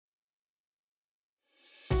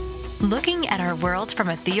looking at our world from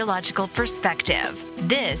a theological perspective.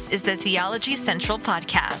 This is the Theology Central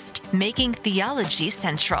Podcast, making theology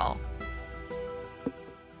central.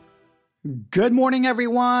 Good morning,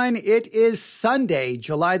 everyone. It is Sunday,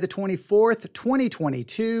 July the 24th,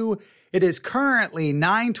 2022. It is currently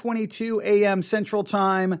 9:22 a.m. Central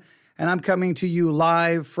Time, and I'm coming to you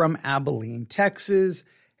live from Abilene, Texas.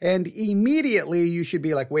 And immediately you should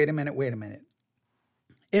be like, wait a minute.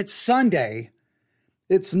 It's Sunday.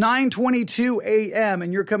 It's 9:22 a.m.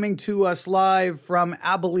 and you're coming to us live from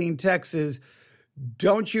Abilene, Texas.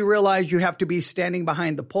 Don't you realize you have to be standing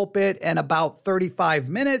behind the pulpit in about 35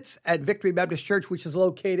 minutes at Victory Baptist Church, which is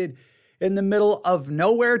located in the middle of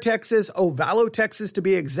nowhere, Texas, Ovalo, Texas, to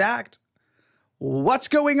be exact? What's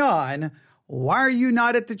going on? Why are you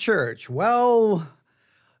not at the church? Well,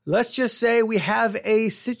 let's just say we have a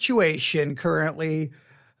situation currently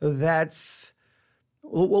that's,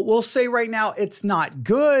 we'll say right now, it's not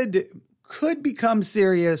good, could become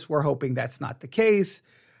serious. We're hoping that's not the case.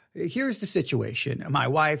 Here's the situation. My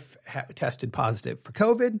wife tested positive for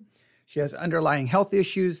COVID. She has underlying health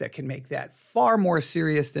issues that can make that far more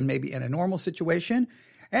serious than maybe in a normal situation.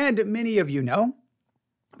 And many of you know,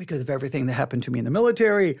 because of everything that happened to me in the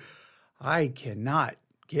military, I cannot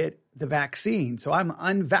get the vaccine. So I'm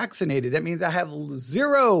unvaccinated. That means I have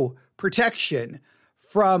zero protection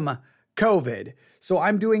from COVID. So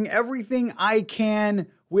I'm doing everything I can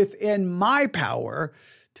within my power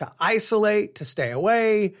to isolate, to stay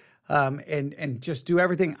away, and just do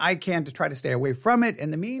everything I can to try to stay away from it.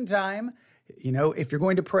 In the meantime, you know, if you're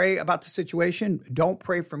going to pray about the situation, don't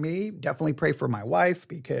pray for me. Definitely pray for my wife,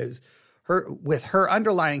 because with her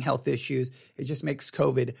underlying health issues, it just makes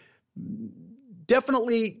COVID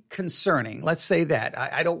definitely concerning. Let's say that.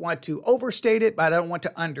 I don't want to overstate it, but I don't want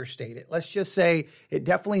to understate it. Let's just say it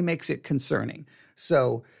definitely makes it concerning.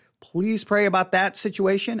 So please pray about that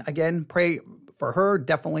situation. Again, pray for her,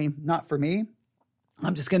 definitely not for me.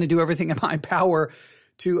 I'm just going to do everything in my power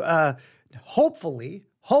to hopefully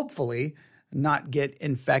not get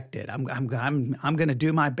infected. I'm going to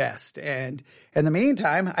do my best. And in the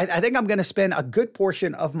meantime, I think I'm going to spend a good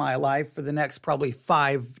portion of my life for the next probably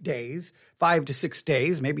 5 to 6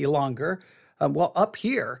 days, maybe longer, up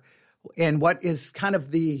here in what is kind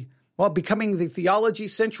of becoming the Theology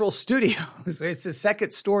Central Studios. It's a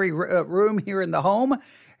second story room here in the home.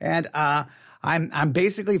 And I'm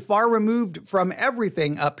basically far removed from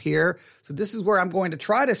everything up here. So this is where I'm going to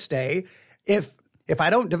try to stay. If I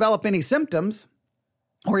don't develop any symptoms,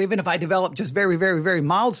 or even if I develop just very, very, very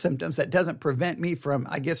mild symptoms, that doesn't prevent me from,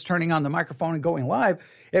 I guess, turning on the microphone and going live,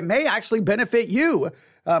 it may actually benefit you.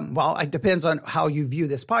 Well, it depends on how you view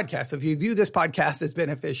this podcast. If you view this podcast as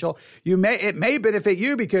beneficial, it may benefit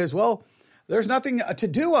you because, well, there's nothing to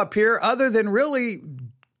do up here other than really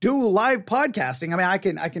do live podcasting. I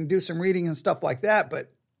mean, I can do some reading and stuff like that,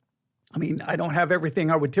 but I mean, I don't have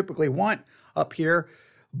everything I would typically want up here.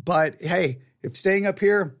 But hey, if staying up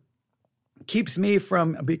here keeps me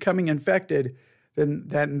from becoming infected,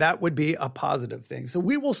 then that would be a positive thing. So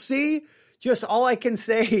we will see. Just all I can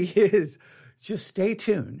say is just stay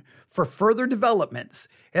tuned for further developments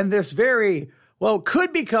in this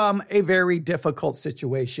could become a very difficult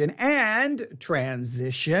situation and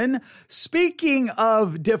transition. Speaking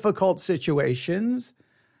of difficult situations,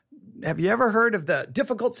 have you ever heard of the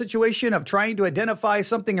difficult situation of trying to identify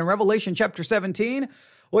something in Revelation chapter 17?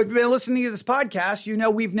 Well, if you've been listening to this podcast, you know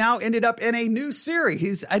we've now ended up in a new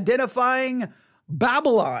series identifying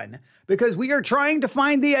Babylon, because we are trying to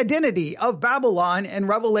find the identity of Babylon in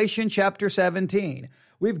Revelation chapter 17.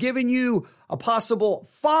 We've given you a possible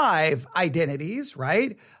 5 identities,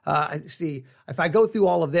 right? See, if I go through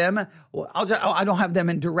all of them, I don't have them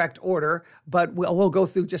in direct order, but we'll go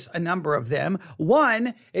through just a number of them.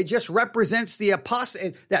 One, it just represents the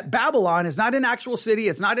that Babylon is not an actual city.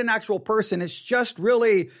 It's not an actual person. It's just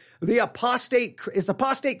really the apostate. It's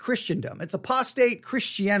apostate Christendom. It's apostate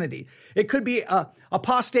Christianity. It could be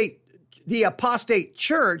the apostate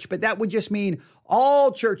church, but that would just mean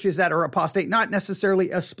all churches that are apostate, not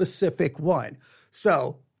necessarily a specific one.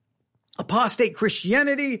 So apostate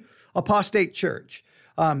Christianity, apostate church.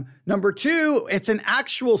 Number 2, it's an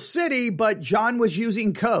actual city, but John was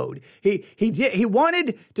using code. He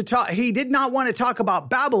did not want to talk about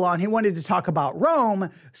Babylon. He wanted to talk about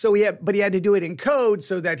Rome. But he had to do it in code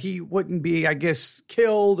so that he wouldn't be, I guess,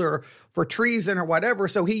 killed or for treason or whatever.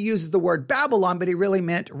 So he uses the word Babylon, but he really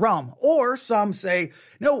meant Rome. Or some say,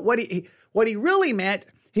 no, what he really meant,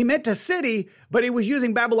 he meant a city, but he was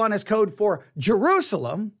using Babylon as code for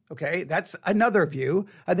Jerusalem. Okay, that's another view.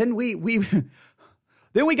 And then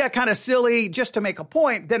Then we got kind of silly just to make a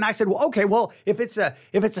point. Then I said, well, okay, well, if it's a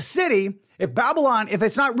city, if Babylon, if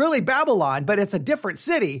it's not really Babylon, but it's a different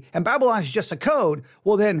city and Babylon is just a code,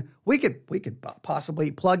 well, then we could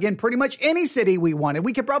possibly plug in pretty much any city we wanted.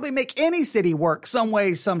 We could probably make any city work some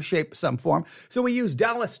way, some shape, some form. So we use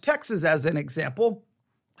Dallas, Texas as an example,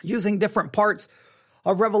 using different parts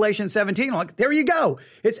of Revelation 17. Look, there you go.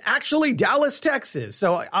 It's actually Dallas, Texas.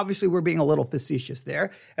 So obviously we're being a little facetious there.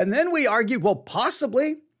 And then we argued, well,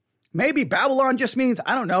 possibly, maybe Babylon just means,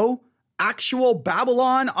 I don't know, actual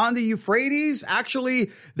Babylon on the Euphrates. Actually,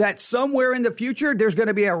 that somewhere in the future, there's going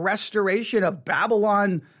to be a restoration of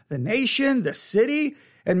Babylon, the nation, the city.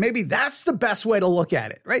 And maybe that's the best way to look at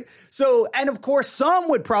it, right? So, and of course, some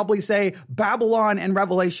would probably say Babylon in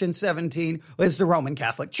Revelation 17 is the Roman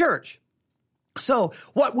Catholic Church. So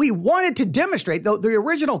what we wanted to demonstrate, though, the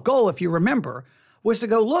original goal, if you remember, was to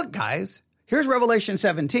go, look, guys, here's Revelation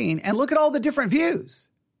 17, and look at all the different views.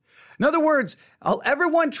 In other words,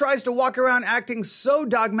 everyone tries to walk around acting so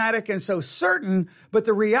dogmatic and so certain, but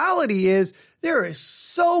the reality is there is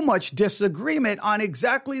so much disagreement on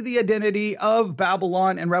exactly the identity of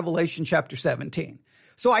Babylon in Revelation chapter 17.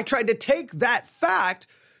 So I tried to take that fact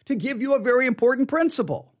to give you a very important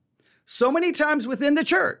principle. So many times within the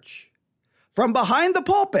church, from behind the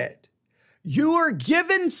pulpit, you are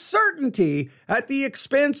given certainty at the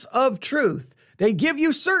expense of truth. They give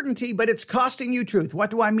you certainty, but it's costing you truth. What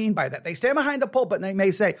do I mean by that? They stand behind the pulpit and they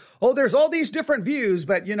may say, oh, there's all these different views,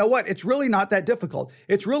 but you know what? It's really not that difficult.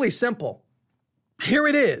 It's really simple. Here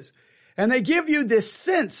it is. And they give you this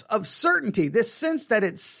sense of certainty, this sense that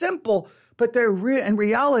it's simple, but in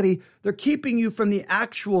reality, they're keeping you from the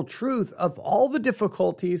actual truth of all the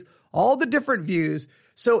difficulties, all the different views.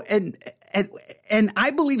 So, and I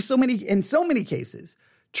believe in so many cases,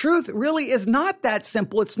 truth really is not that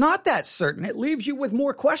simple. It's not that certain. It leaves you with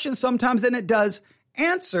more questions sometimes than it does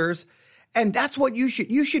answers. And that's what you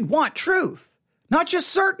should want, truth, not just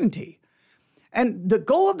certainty. And the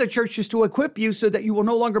goal of the church is to equip you so that you will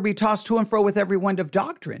no longer be tossed to and fro with every wind of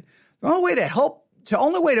doctrine. The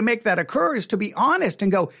only way to make that occur is to be honest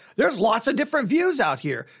and go, there's lots of different views out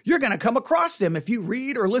here. You're going to come across them if you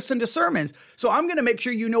read or listen to sermons. So I'm going to make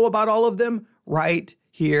sure you know about all of them right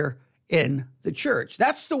here in the church.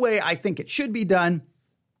 That's the way I think it should be done.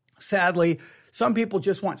 Sadly, some people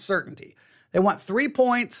just want certainty. They want 3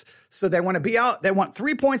 points. So they want to be out. They want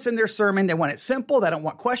 3 points in their sermon. They want it simple. They don't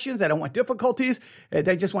want questions. They don't want difficulties.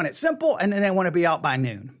 They just want it simple. And then they want to be out by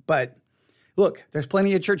noon. But look, there's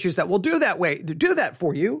plenty of churches that will do that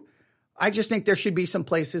for you. I just think there should be some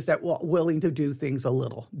places that are willing to do things a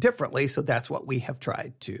little differently. So that's what we have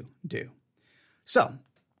tried to do. So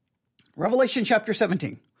Revelation chapter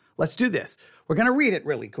 17. Let's do this. We're going to read it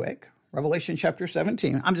really quick. Revelation chapter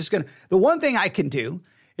 17. The one thing I can do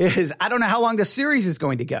is, I don't know how long the series is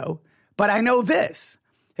going to go, but I know this.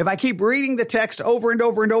 If I keep reading the text over and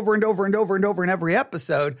over and over and over and over and over in every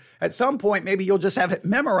episode, at some point, maybe you'll just have it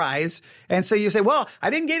memorized. And so you say, well, I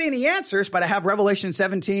didn't get any answers, but I have Revelation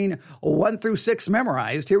 17, 1 through 6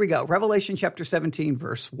 memorized. Here we go. Revelation chapter 17,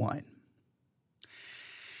 verse 1.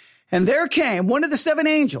 And there came one of the 7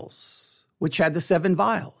 angels, which had the 7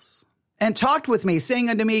 vials, and talked with me, saying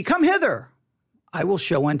unto me, come hither. I will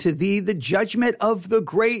show unto thee the judgment of the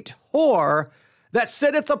great whore that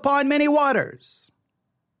sitteth upon many waters,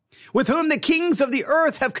 with whom the kings of the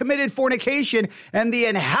earth have committed fornication, and the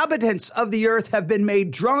inhabitants of the earth have been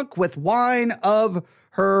made drunk with wine of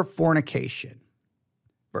her fornication.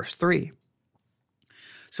 Verse 3.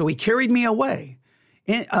 So he carried me away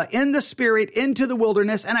in the spirit into the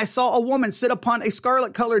wilderness, and I saw a woman sit upon a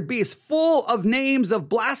scarlet-colored beast, full of names of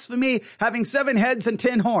blasphemy, having 7 heads and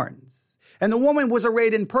 10 horns. And the woman was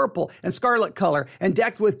arrayed in purple and scarlet color, and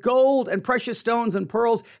decked with gold and precious stones and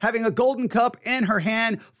pearls, having a golden cup in her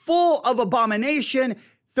hand, full of abomination,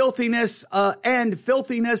 filthiness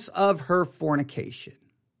of her fornication.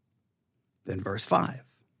 Then verse 5.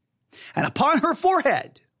 And upon her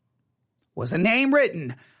forehead was a name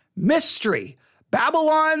written, Mystery,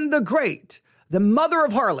 Babylon the Great, the mother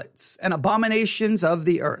of harlots and abominations of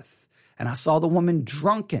the earth. And I saw the woman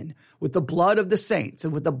drunken with the blood of the saints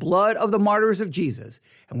and with the blood of the martyrs of Jesus.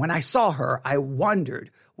 And when I saw her, I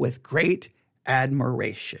wondered with great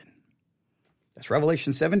admiration. That's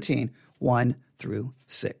Revelation 17, 1 through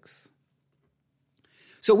 6.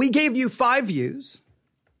 So we gave you 5 views,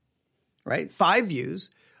 right? 5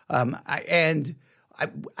 views.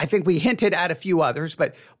 I think we hinted at a few others,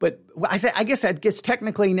 but I guess that gets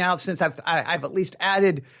technically now, since I've at least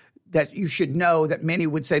added that you should know that many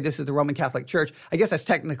would say this is the Roman Catholic Church. I guess that's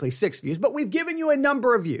technically 6 views, but we've given you a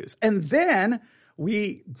number of views. And then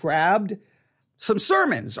we grabbed some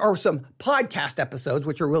sermons or some podcast episodes,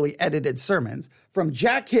 which are really edited sermons, from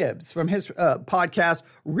Jack Hibbs, from his podcast,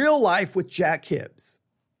 Real Life with Jack Hibbs.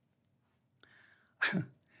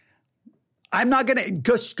 I'm not going to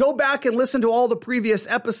just go back and listen to all the previous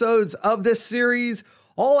episodes of this series.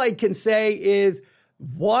 All I can say is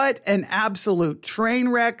what an absolute train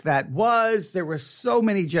wreck that was. There were so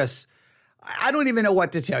many I don't even know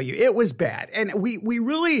what to tell you. It was bad. And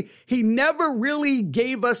he never really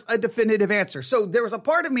gave us a definitive answer. So there was a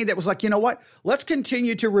part of me that was like, you know what? Let's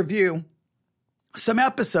continue to review some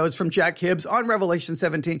episodes from Jack Hibbs on Revelation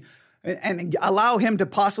 17 and allow him to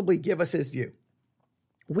possibly give us his view.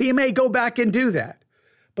 We may go back and do that.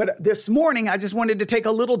 But this morning, I just wanted to take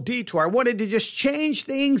a little detour. I wanted to just change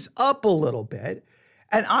things up a little bit.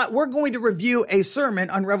 And we're going to review a sermon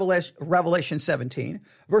on Revelation 17,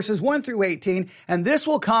 verses 1 through 18. And this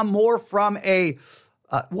will come more from it's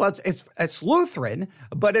Lutheran,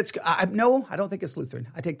 but I don't think it's Lutheran.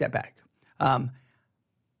 I take that back. I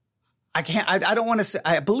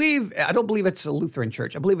don't believe it's a Lutheran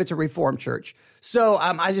church. I believe it's a Reformed church. So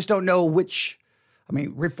I just don't know which.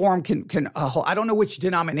 Reform I don't know which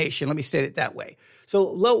denomination. Let me state it that way.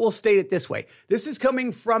 So we'll state it this way. This is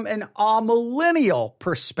coming from an amillennial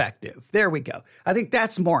perspective. There we go. I think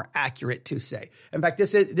that's more accurate to say. In fact,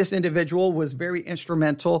 this individual was very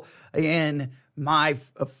instrumental in my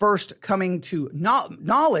first coming to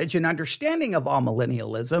knowledge and understanding of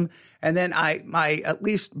amillennialism. And then I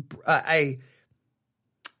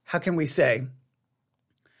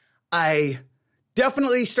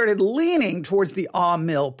definitely started leaning towards the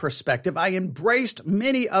amill perspective. I embraced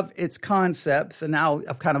many of its concepts, and now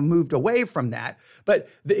I've kind of moved away from that. But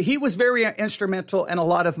he was very instrumental in a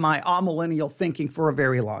lot of my amillennial thinking for a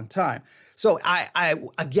very long time. So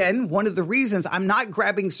again, one of the reasons I'm not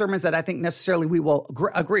grabbing sermons that I think necessarily we will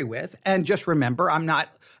agree with. And just remember, I'm not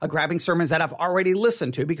grabbing sermons that I've already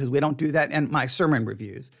listened to, because we don't do that in my sermon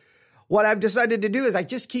reviews. What I've decided to do is I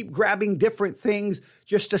just keep grabbing different things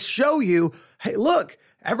just to show you, hey, look,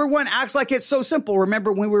 everyone acts like it's so simple.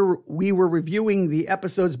 Remember when we were reviewing the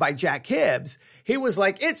episodes by Jack Hibbs, he was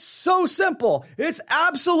like, it's so simple. It's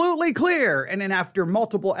absolutely clear. And then after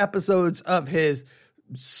multiple episodes of his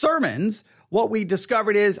sermons, what we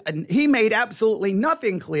discovered is he made absolutely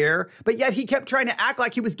nothing clear, but yet he kept trying to act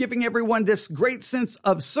like he was giving everyone this great sense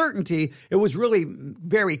of certainty. It was really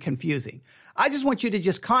very confusing. I just want you to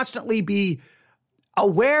just constantly be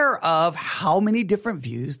aware of how many different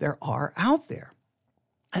views there are out there.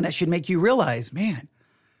 And that should make you realize, man,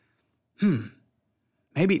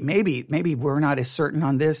 maybe we're not as certain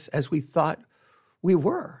on this as we thought we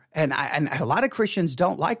were. And a lot of Christians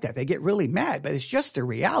don't like that. They get really mad, but it's just the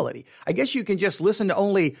reality. I guess you can just listen to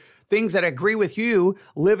only things that agree with you,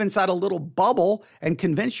 live inside a little bubble, and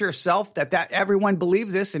convince yourself that everyone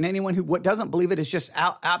believes this, and anyone who doesn't believe it is just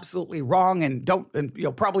absolutely wrong and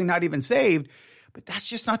probably not even saved. But that's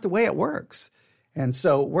just not the way it works. And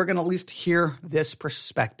so we're going to at least hear this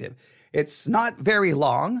perspective. It's not very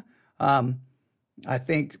long. I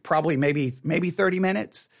think probably maybe 30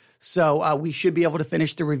 minutes. So we should be able to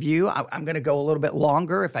finish the review. I'm going to go a little bit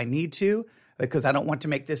longer if I need to, because I don't want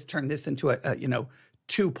to turn this into a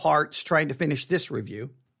 2 parts trying to finish this review.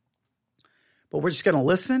 But we're just going to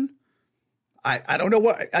listen. I don't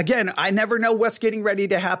know I never know what's getting ready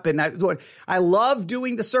to happen. I love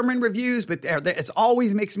doing the sermon reviews, but it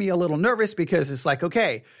always makes me a little nervous, because it's like,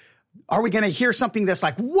 okay, are we going to hear something that's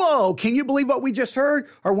like, whoa, can you believe what we just heard?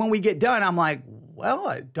 Or when we get done, I'm like, well,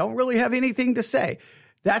 I don't really have anything to say.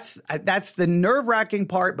 That's the nerve-wracking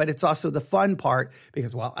part, but it's also the fun part,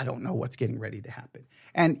 because, well, I don't know what's getting ready to happen.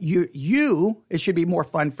 And it should be more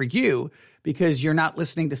fun for you, because you're not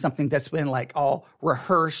listening to something that's been like all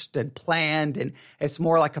rehearsed and planned, and it's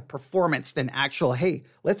more like a performance than actual, hey,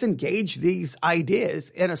 let's engage these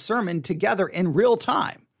ideas in a sermon together in real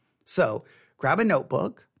time. So grab a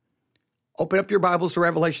notebook. Open up your Bibles to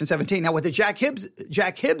Revelation 17. Now, with the Jack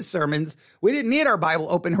Hibbs sermons, we didn't need our Bible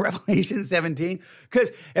open to Revelation 17,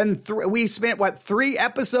 because we spent 3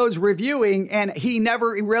 episodes reviewing, and he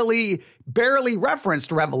never barely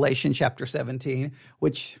referenced Revelation chapter 17,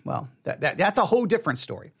 which, well, that's a whole different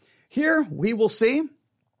story. Here we will see.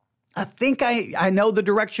 I think I know the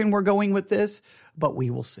direction we're going with this, but we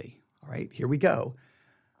will see. All right, here we go.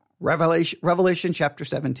 Revelation chapter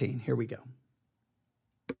 17. Here we go.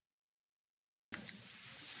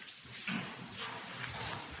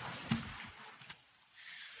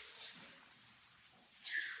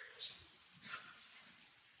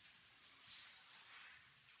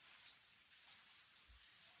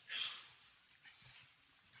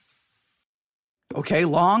 Okay,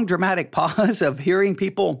 long dramatic pause of hearing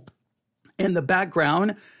people in the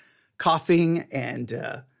background coughing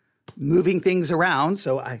and moving things around.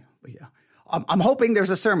 So I'm hoping there's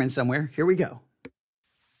a sermon somewhere. Here we go.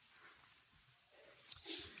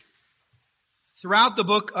 Throughout the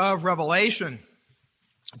book of Revelation,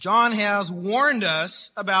 John has warned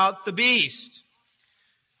us about the beast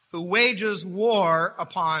who wages war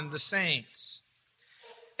upon the saints.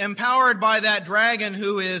 Empowered by that dragon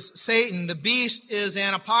who is Satan, the beast is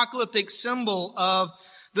an apocalyptic symbol of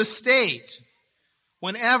the state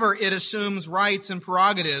whenever it assumes rights and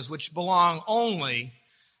prerogatives which belong only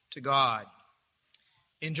to God.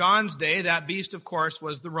 In John's day, that beast, of course,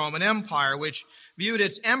 was the Roman Empire, which viewed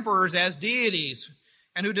its emperors as deities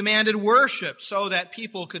and who demanded worship so that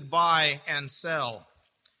people could buy and sell.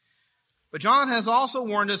 But John has also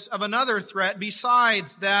warned us of another threat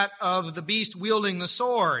besides that of the beast wielding the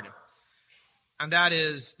sword, and that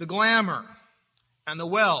is the glamour and the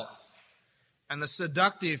wealth and the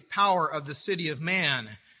seductive power of the city of man,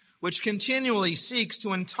 which continually seeks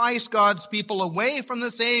to entice God's people away from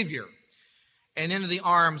the Savior and into the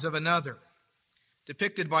arms of another,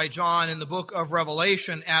 depicted by John in the book of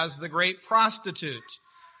Revelation as the great prostitute,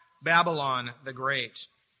 Babylon the Great.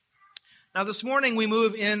 Now, this morning we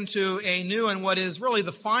move into a new and what is really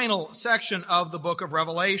the final section of the book of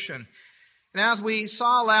Revelation. And as we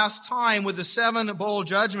saw last time with the 7 bowl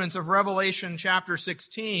judgments of Revelation chapter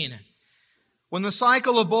 16, when the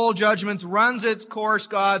cycle of bowl judgments runs its course,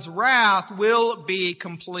 God's wrath will be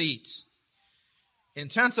complete,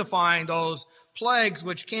 intensifying those plagues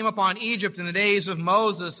which came upon Egypt in the days of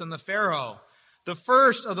Moses and the Pharaoh. The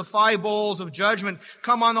first of the 5 bowls of judgment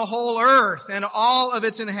come on the whole earth and all of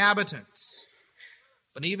its inhabitants.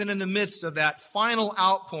 But even in the midst of that final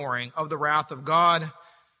outpouring of the wrath of God,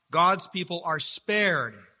 God's people are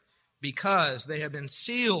spared because they have been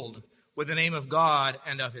sealed with the name of God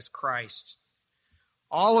and of his Christ.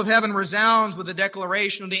 All of heaven resounds with the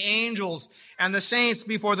declaration of the angels and the saints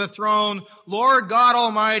before the throne, Lord God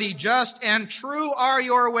Almighty, just and true are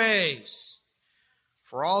your ways.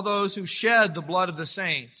 For all those who shed the blood of the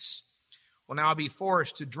saints will now be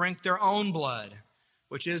forced to drink their own blood,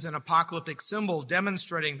 which is an apocalyptic symbol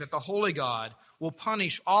demonstrating that the holy God will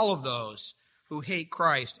punish all of those who hate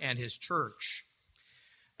Christ and his church.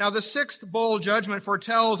 Now, the 6th bowl judgment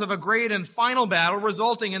foretells of a great and final battle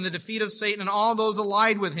resulting in the defeat of Satan and all those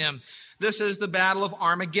allied with him. This is the battle of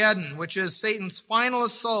Armageddon, which is Satan's final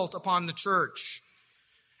assault upon the church.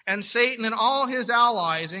 And Satan and all his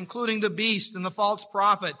allies, including the beast and the false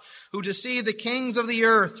prophet, who deceive the kings of the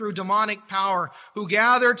earth through demonic power, who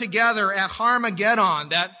gather together at Armageddon,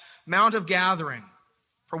 that mount of gathering,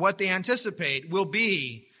 for what they anticipate will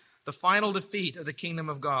be the final defeat of the kingdom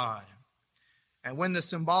of God. And when the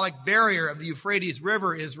symbolic barrier of the Euphrates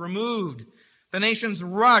River is removed, the nations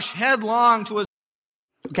rush headlong to a...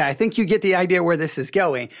 Okay, I think you get the idea where this is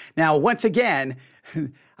going. Now, once again,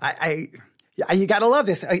 you gotta love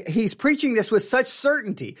this. He's preaching this with such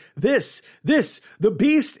certainty. The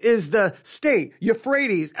beast is the state,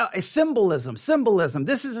 Euphrates, symbolism.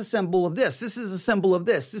 This is a symbol of this. This is a symbol of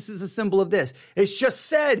this. This is a symbol of this. It's just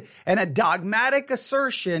said in a dogmatic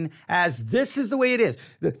assertion as this is the way it is.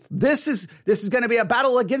 This is going to be a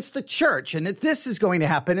battle against the church, and this is going to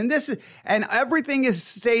happen, and everything is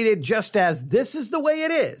stated just as this is the way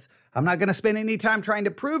it is. I'm not going to spend any time trying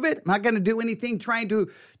to prove it. I'm not going to do anything trying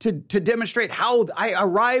to demonstrate how I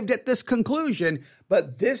arrived at this conclusion,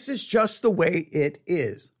 but this is just the way it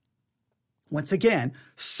is. Once again,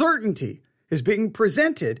 certainty is being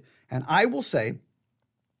presented, and I will say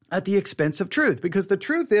at the expense of truth, because the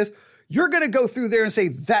truth is you're going to go through there and say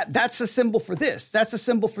that's a symbol for this. That's a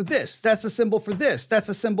symbol for this. That's a symbol for this. That's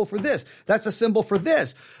a symbol for this. That's a symbol for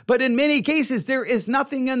this. But in many cases, there is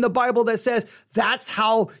nothing in the Bible that says that's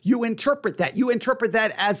how you interpret that. You interpret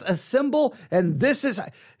that as a symbol. And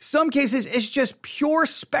some cases, it's just pure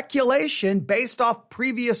speculation based off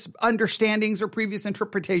previous understandings or previous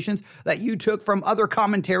interpretations that you took from other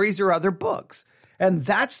commentaries or other books. And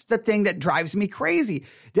that's the thing that drives me crazy.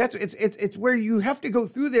 It's where you have to go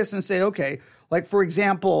through this and say, okay, like for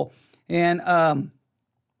example, in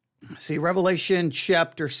Revelation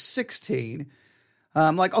chapter 16,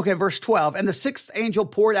 verse 12, and the 6th angel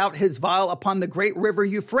poured out his vial upon the great river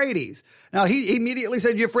Euphrates. Now he immediately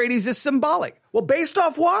said Euphrates is symbolic. Well, based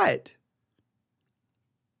off what?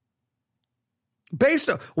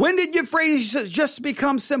 When did Euphrates just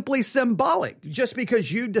become simply symbolic? Just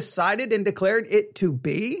because you decided and declared it to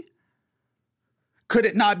be? Could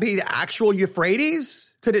it not be the actual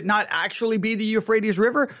Euphrates? Could it not actually be the Euphrates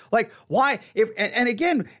River? Like, why? And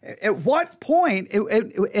again, at what point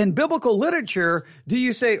in biblical literature do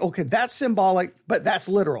you say, okay, that's symbolic, but that's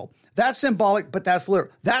literal? That's symbolic, but that's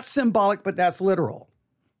literal. That's symbolic, but that's literal.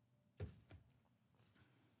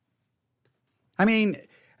 I mean,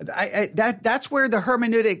 that's where the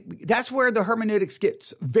hermeneutics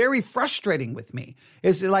gets very frustrating with me.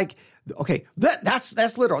 Is like, okay,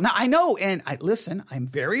 that's literal. Now I know, and I'm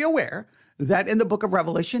very aware that in the book of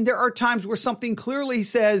Revelation, there are times where something clearly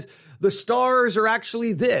says the stars are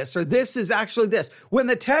actually this, or this is actually this. When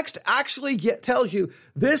the text actually tells you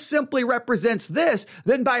this simply represents this,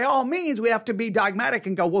 then by all means, we have to be dogmatic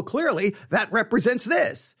and go, well, clearly that represents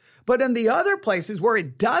this. But in the other places where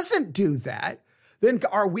it doesn't do that, then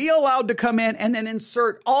are we allowed to come in and then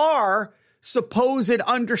insert our supposed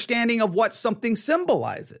understanding of what something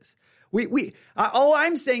symbolizes? All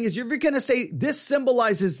I'm saying is, if you're going to say this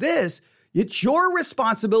symbolizes this, it's your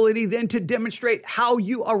responsibility then to demonstrate how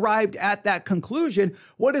you arrived at that conclusion.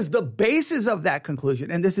 What is the basis of that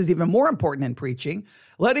conclusion? And this is even more important in preaching,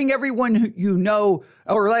 letting everyone you know,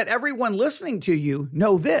 or let everyone listening to you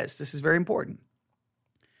know this. This is very important.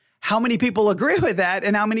 How many people agree with that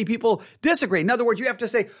and how many people disagree? In other words, you have to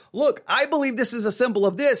say, look, I believe this is a symbol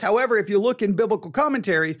of this. However, if you look in biblical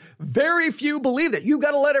commentaries, very few believe that. You've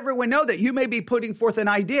got to let everyone know that you may be putting forth an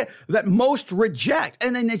idea that most reject.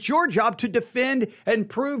 And then it's your job to defend and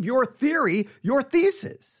prove your theory, your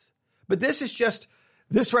thesis. But this is just,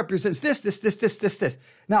 this represents this.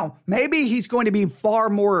 Now, maybe he's going to be far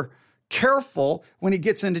more careful when he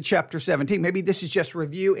gets into chapter 17. Maybe this is just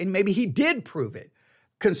review, and maybe he did prove it.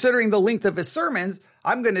 Considering the length of his sermons,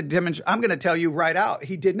 I'm going to tell you right out,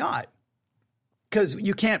 he did not. Because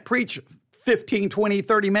you can't preach 15, 20,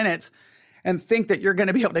 30 minutes and think that you're going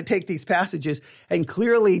to be able to take these passages and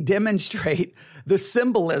clearly demonstrate the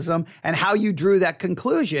symbolism and how you drew that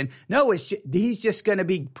conclusion. No, he's just going to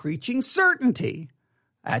be preaching certainty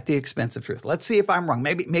at the expense of truth. Let's see if I'm wrong.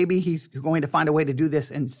 Maybe he's going to find a way to do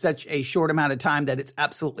this in such a short amount of time that it's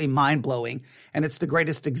absolutely mind-blowing. And it's the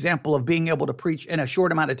greatest example of being able to preach in a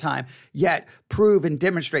short amount of time, yet prove and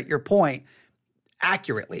demonstrate your point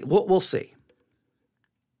accurately. We'll see.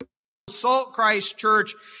 Assault Christ's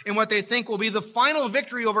church in what they think will be the final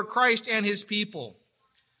victory over Christ and his people.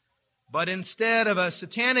 But instead of a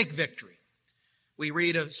satanic victory, we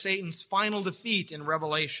read of Satan's final defeat in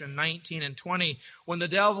Revelation 19 and 20, when the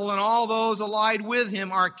devil and all those allied with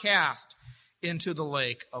him are cast into the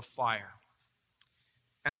lake of fire.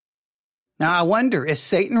 Now I wonder, is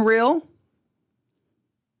Satan real?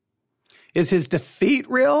 Is his defeat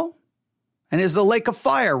real? And is the lake of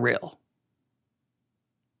fire real?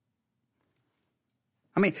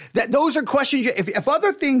 I mean, those are questions. If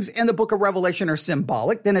other things in the book of Revelation are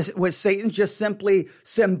symbolic, then was Satan just simply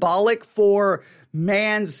symbolic for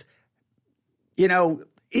man's,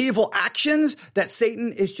 evil actions? That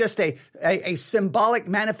Satan is just a symbolic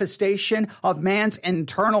manifestation of man's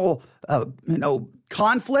internal,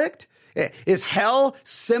 conflict? Is hell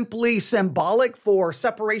simply symbolic for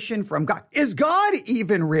separation from God? Is God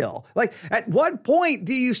even real? Like, at what point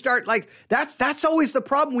do you start, that's always the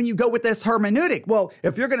problem when you go with this hermeneutic. Well,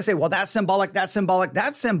 if you're going to say, well, that's symbolic, that's symbolic,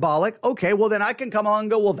 that's symbolic. Okay, well, then I can come along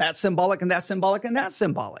and go, well, that's symbolic and that's symbolic and that's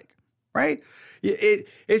symbolic, right?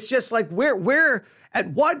 It's just like, where, at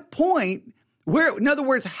what point, in other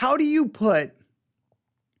words, how do you put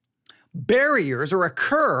barriers or a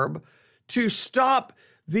curb to stop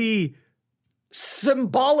the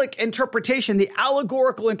symbolic interpretation, the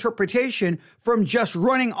allegorical interpretation from just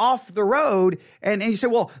running off the road? And you say,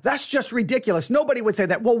 well, that's just ridiculous. Nobody would say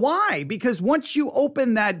that. Well, why? Because once you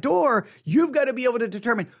open that door, you've got to be able to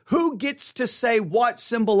determine who gets to say what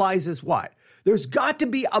symbolizes what. There's got to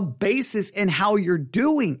be a basis in how you're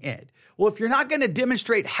doing it. Well, if you're not going to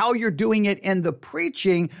demonstrate how you're doing it in the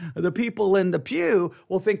preaching, the people in the pew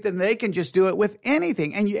will think that they can just do it with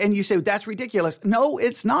anything. And you say, that's ridiculous. No,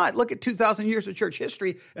 it's not. Look at 2,000 years of church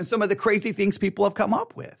history and some of the crazy things people have come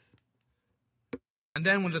up with. And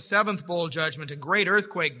then when the seventh bowl judgment, a great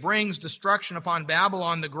earthquake brings destruction upon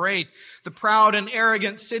Babylon the Great, the proud and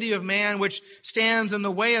arrogant city of man, which stands in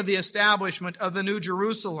the way of the establishment of the New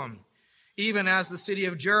Jerusalem, even as the city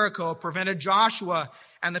of Jericho prevented Joshua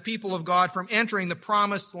and the people of God from entering the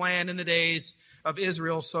promised land in the days of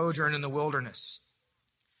Israel's sojourn in the wilderness.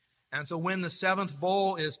 And so when the seventh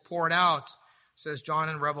bowl is poured out, says John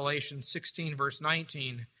in Revelation 16, verse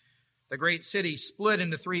 19, the great city split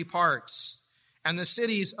into three parts, and the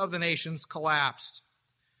cities of the nations collapsed.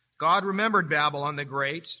 God remembered Babylon the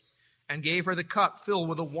Great and gave her the cup filled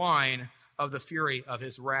with the wine of the fury of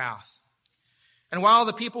his wrath. And while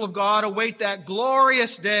the people of God await that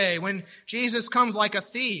glorious day when Jesus comes like a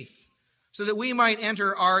thief, so that we might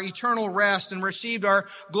enter our eternal rest and receive our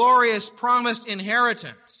glorious promised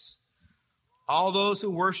inheritance, all those who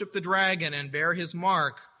worship the dragon and bear his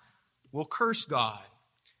mark will curse God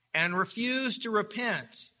and refuse to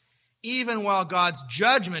repent even while God's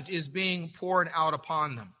judgment is being poured out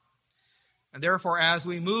upon them. And therefore, as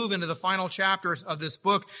we move into the final chapters of this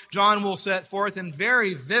book, John will set forth in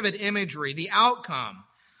very vivid imagery the outcome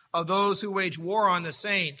of those who wage war on the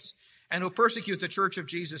saints and who persecute the church of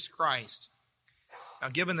Jesus Christ. Now,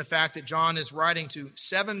 given the fact that John is writing to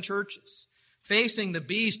 7 churches, facing the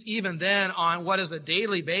beast even then on what is a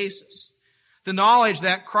daily basis, the knowledge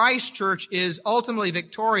that Christ's church is ultimately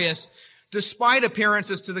victorious despite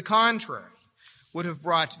appearances to the contrary would have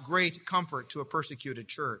brought great comfort to a persecuted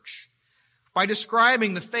church. By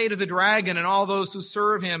describing the fate of the dragon and all those who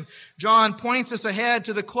serve him, John points us ahead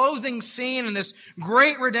to the closing scene in this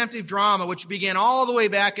great redemptive drama, which began all the way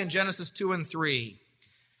back in Genesis 2 and 3.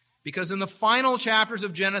 Because in the final chapters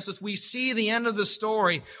of Genesis, we see the end of the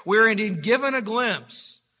story. We're indeed given a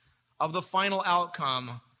glimpse of the final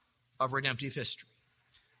outcome of redemptive history.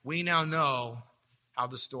 We now know how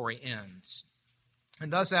the story ends.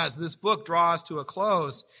 And thus, as this book draws to a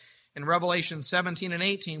close, in Revelation 17 and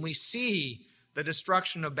 18, we see the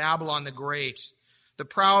destruction of Babylon the Great, the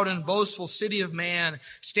proud and boastful city of man,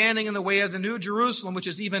 standing in the way of the new Jerusalem, which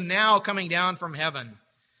is even now coming down from heaven.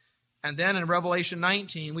 And then in Revelation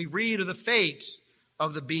 19, we read of the fate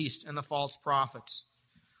of the beast and the false prophets.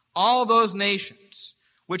 All those nations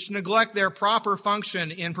which neglect their proper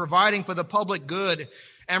function in providing for the public good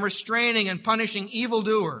and restraining and punishing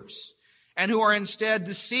evildoers, and who are instead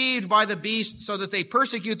deceived by the beast so that they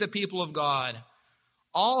persecute the people of God,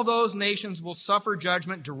 all those nations will suffer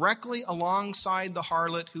judgment directly alongside the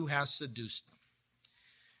harlot who has seduced them.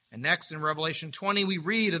 And next in Revelation 20, we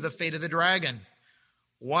read of the fate of the dragon.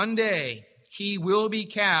 One day he will be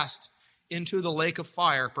cast into the lake of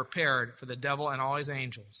fire prepared for the devil and all his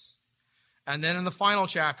angels. And then in the final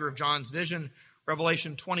chapter of John's vision,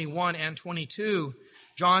 Revelation 21 and 22,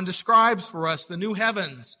 John describes for us the new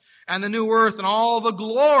heavens and the new earth and all the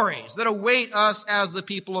glories that await us as the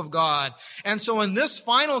people of God. And so in this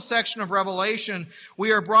final section of Revelation,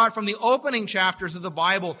 we are brought from the opening chapters of the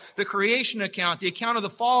Bible, the creation account, the account of the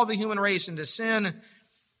fall of the human race into sin.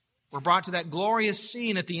 We're brought to that glorious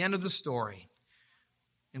scene at the end of the story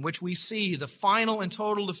in which we see the final and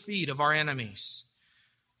total defeat of our enemies.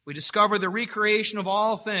 We discover the recreation of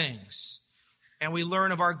all things, and we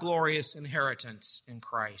learn of our glorious inheritance in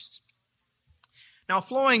Christ. Now,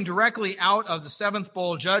 flowing directly out of the 7th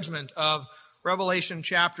bowl judgment of Revelation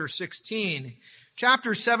chapter 16,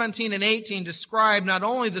 chapters 17 and 18 describe not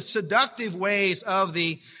only the seductive ways of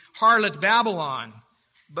the harlot Babylon,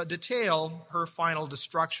 but detail her final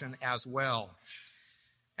destruction as well.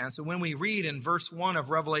 And so when we read in verse 1 of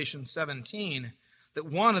Revelation 17 that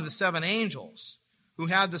one of the 7 angels who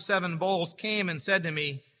had the 7 bowls came and said to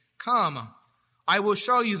me, "Come, I will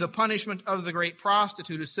show you the punishment of the great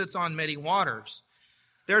prostitute who sits on many waters."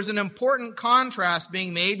 There's an important contrast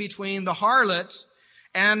being made between the harlot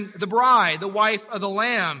and the bride, the wife of the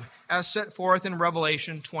Lamb, as set forth in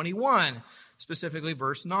Revelation 21, specifically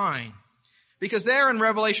verse 9. Because there in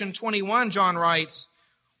Revelation 21, John writes,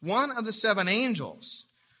 "One of the 7 angels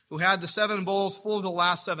who had the 7 bowls full of the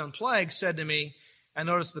last 7 plagues said to me," and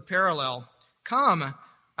notice the parallel, "Come,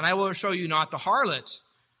 and I will show you not the harlot,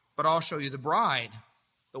 but I'll show you the bride,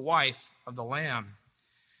 the wife of the Lamb."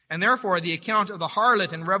 And therefore, the account of the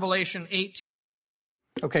harlot in Revelation 18.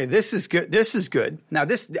 Okay, this is good. This is good. Now,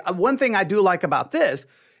 this one thing I do like about this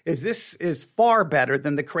is far better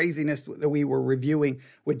than the craziness that we were reviewing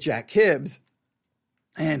with Jack Hibbs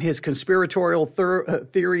and his conspiratorial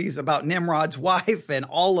theories about Nimrod's wife and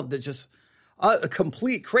all of the just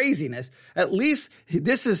complete craziness. At least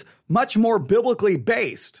this is much more biblically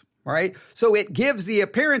based. Right? So it gives the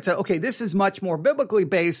appearance of, okay, this is much more biblically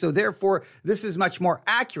based, so therefore this is much more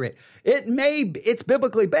accurate. It's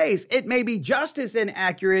biblically based. It may be just as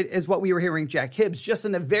inaccurate as what we were hearing Jack Hibbs, just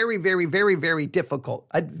in a very, very, very, very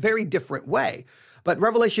a very different way. But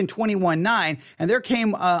Revelation 21:9, "And there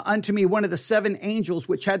came unto me one of the 7 angels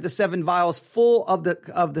which had the 7 vials full of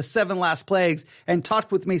the 7 last plagues, and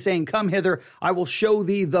talked with me, saying, Come hither, I will show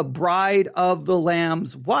thee the bride of the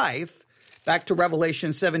Lamb's wife." Back to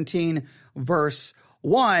Revelation 17, verse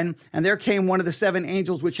 1. "And there came one of the 7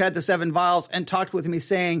 angels which had the 7 vials, and talked with me,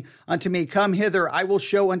 saying unto me, Come hither, I will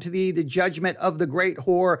show unto thee the judgment of the great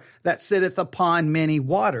whore that sitteth upon many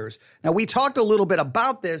waters." Now, we talked a little bit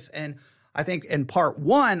about this, and I think in part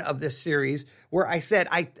 1 of this series, where I said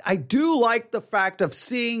I do like the fact of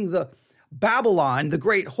seeing the Babylon, the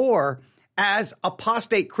great whore, as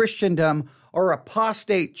apostate Christendom or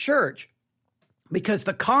apostate church. Because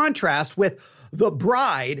the contrast with the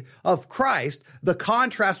bride of Christ, the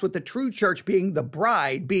contrast with the true church being the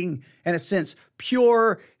bride, being, in a sense,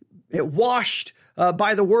 pure, washed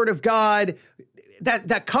by the word of God,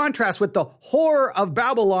 that contrast with the horror of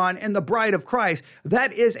Babylon and the bride of Christ,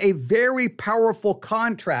 that is a very powerful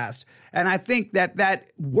contrast. And I think that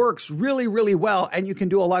works really, really well, and you can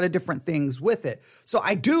do a lot of different things with it. So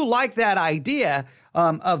I do like that idea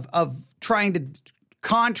of trying to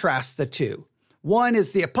contrast the two. One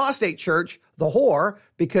is the apostate church, the whore,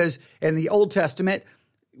 because in the Old Testament,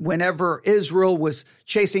 whenever Israel was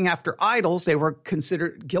chasing after idols, they were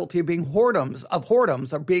considered guilty of being whoredoms,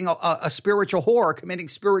 of being a spiritual whore, committing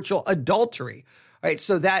spiritual adultery. Right?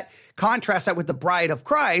 So that contrasts that with the bride of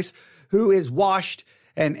Christ, who is washed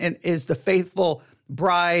and is the faithful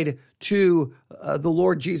bride to the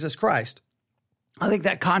Lord Jesus Christ. I think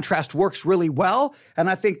that contrast works really well, and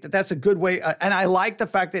I think that that's a good way. And I like the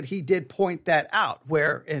fact that he did point that out.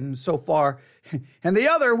 Where in so far, and the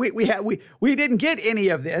other we didn't get any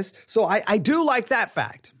of this. So I do like that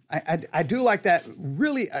fact. I do like that.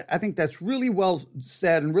 Really, I think that's really well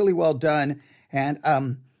said and really well done.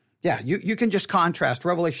 And you can just contrast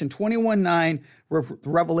Revelation 21:9,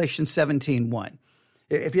 Revelation 17:1.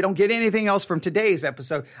 If you don't get anything else from today's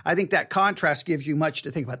episode, I think that contrast gives you much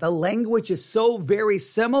to think about. The language is so very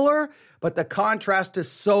similar, but the contrast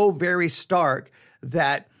is so very stark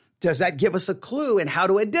that does that give us a clue in how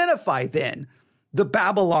to identify then the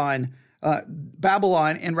Babylon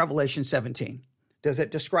in Revelation 17? Does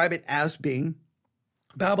it describe it as being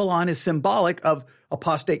Babylon is symbolic of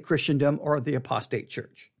apostate Christendom or the apostate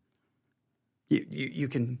church? You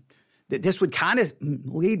can. This would kind of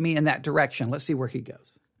lead me in that direction. Let's see where he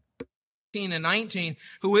goes. 18 and 19,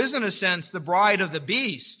 who is in a sense the bride of the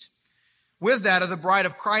beast, with that of the bride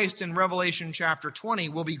of Christ in Revelation chapter 20,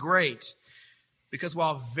 will be great. Because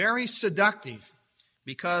while very seductive,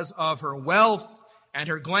 because of her wealth and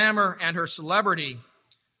her glamour and her celebrity,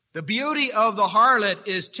 the beauty of the harlot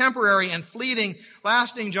is temporary and fleeting,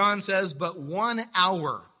 lasting, John says, but 1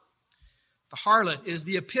 hour. The harlot is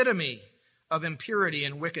the epitome of impurity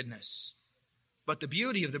and wickedness. But the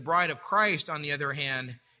beauty of the bride of Christ, on the other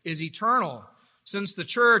hand, is eternal, since the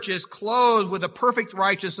church is clothed with the perfect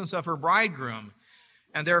righteousness of her bridegroom,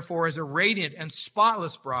 and therefore is a radiant and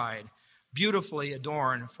spotless bride, beautifully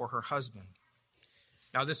adorned for her husband.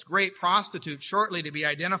 Now, this great prostitute, shortly to be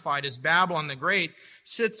identified as Babylon the Great,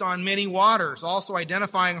 sits on many waters, also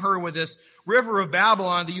identifying her with this river of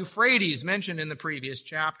Babylon, the Euphrates, mentioned in the previous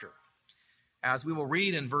chapter. As we will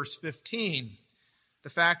read in verse 15,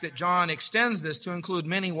 the fact that John extends this to include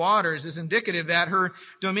many waters is indicative that her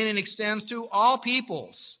dominion extends to all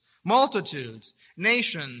peoples, multitudes,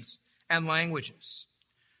 nations, and languages.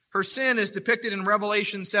 Her sin is depicted in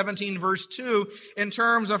Revelation 17, verse 2, in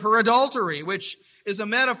terms of her adultery, which is a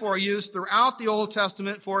metaphor used throughout the Old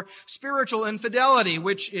Testament for spiritual infidelity,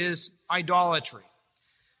 which is idolatry.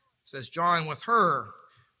 Says John, with her,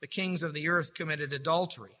 the kings of the earth committed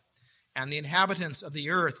adultery, and the inhabitants of the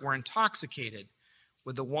earth were intoxicated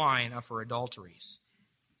with the wine of her adulteries.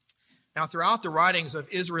 Now, throughout the writings of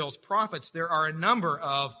Israel's prophets, there are a number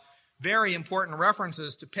of very important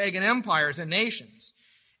references to pagan empires and nations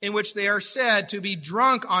in which they are said to be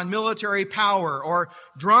drunk on military power, or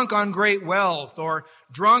drunk on great wealth, or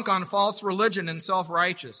drunk on false religion and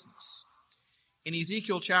self-righteousness. In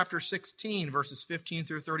Ezekiel chapter 16, verses 15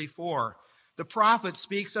 through 34, the prophet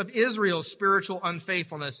speaks of Israel's spiritual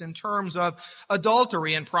unfaithfulness in terms of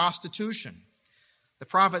adultery and prostitution. The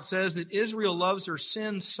prophet says that Israel loves her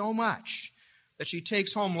sin so much that she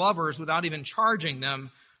takes home lovers without even charging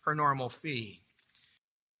them her normal fee.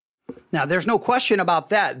 Now, there's no question about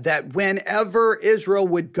that whenever Israel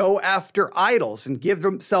would go after idols and give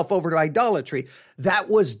themselves over to idolatry, that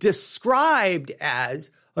was described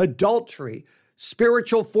as adultery,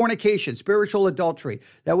 spiritual fornication, spiritual adultery.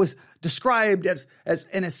 That was described as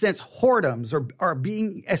in a sense, whoredoms or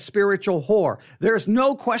being a spiritual whore. There's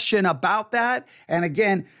no question about that. And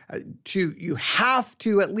again, you have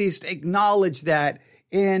to at least acknowledge that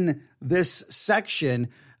in this section,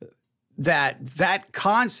 that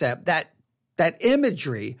concept, that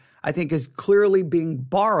imagery, I think is clearly being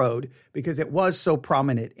borrowed because it was so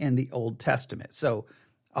prominent in the Old Testament. So,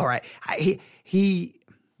 all right,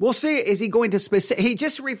 we'll see. Is he going to he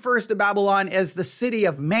just refers to Babylon as the city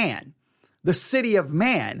of man,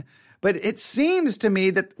 But it seems to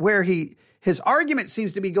me that where his argument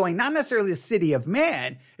seems to be going, not necessarily the city of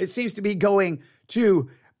man, it seems to be going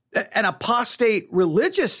to an apostate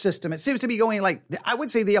religious system. It seems to be going like, I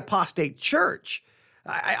would say, the apostate church,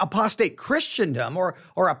 apostate Christendom, or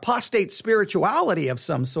apostate spirituality of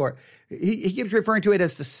some sort. He keeps referring to it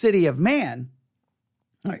as the city of man.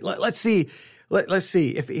 All right, let's see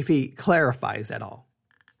if he clarifies at all.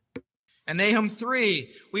 In Nahum 3,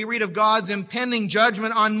 we read of God's impending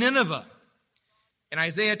judgment on Nineveh. In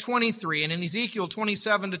Isaiah 23 and in Ezekiel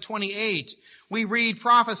 27 to 28, we read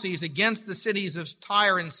prophecies against the cities of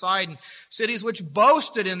Tyre and Sidon, cities which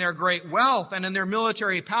boasted in their great wealth and in their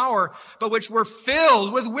military power, but which were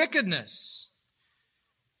filled with wickedness.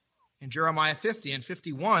 In Jeremiah 50 and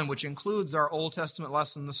 51, which includes our Old Testament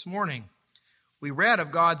lesson this morning, we read of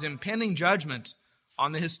God's impending judgment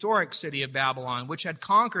on the historic city of Babylon, which had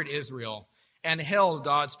conquered Israel and held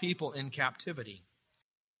God's people in captivity.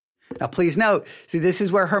 Now, please note, see, this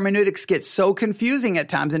is where hermeneutics gets so confusing at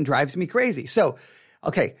times and drives me crazy. So,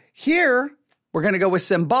 okay, here we're going to go with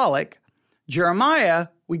symbolic. Jeremiah,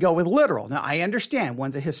 we go with literal. Now, I understand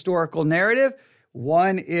one's a historical narrative.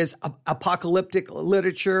 One is apocalyptic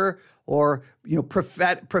literature or,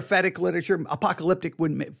 prophetic literature. Apocalyptic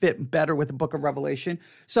would fit better with the book of Revelation.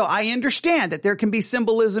 So I understand that there can be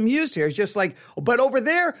symbolism used here. It's just like, but over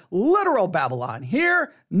there, literal Babylon.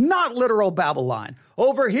 Here, not literal Babylon.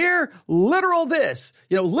 Over here, literal this.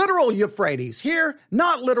 Literal Euphrates. Here,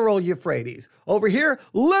 not literal Euphrates. Over here,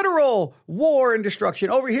 literal war and destruction.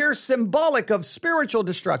 Over here, symbolic of spiritual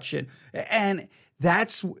destruction. And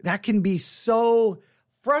that can be so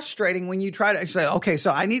frustrating when you try to say, okay,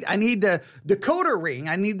 so I need the decoder ring.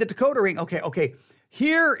 I need the decoder ring. Okay.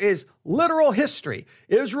 Here is literal history.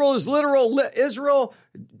 Israel is literal Israel.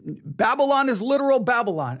 Babylon is literal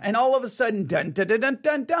Babylon. And all of a sudden, dun, dun, dun, dun,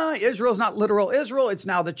 dun, dun, Israel's not literal Israel. It's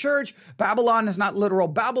now the church. Babylon is not literal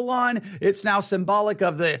Babylon. It's now symbolic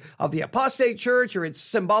of the apostate church, or it's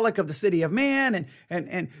symbolic of the city of man.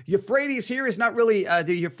 And Euphrates here is not really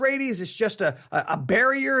the Euphrates. It's just a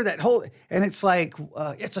barrier that and it's like,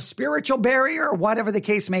 it's a spiritual barrier, or whatever the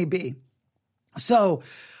case may be. So,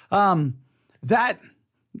 And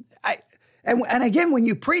again, when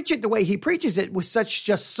you preach it the way he preaches it, with such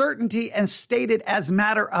just certainty and stated as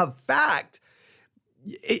matter of fact,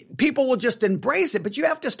 people will just embrace it. But you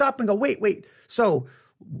have to stop and go, wait. So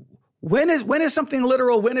when is something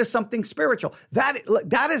literal? When is something spiritual?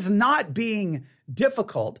 That is not being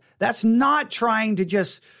difficult. That's not trying to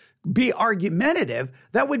just be argumentative.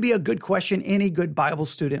 That would be a good question any good Bible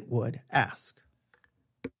student would ask.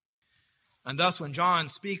 And thus, when John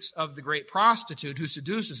speaks of the great prostitute who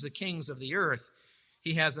seduces the kings of the earth,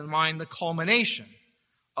 he has in mind the culmination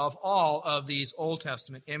of all of these Old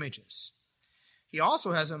Testament images. He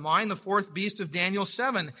also has in mind the fourth beast of Daniel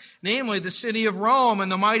 7, namely the city of Rome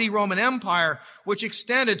and the mighty Roman Empire, which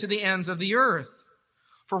extended to the ends of the earth.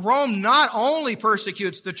 For Rome not only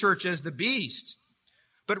persecutes the church as the beast,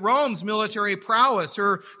 but Rome's military prowess,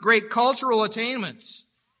 her great cultural attainments,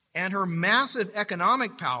 and her massive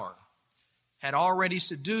economic power had already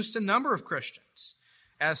seduced a number of Christians,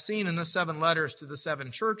 as seen in the 7 letters to the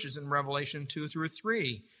 7 churches in Revelation 2 through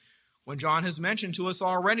 3, when John has mentioned to us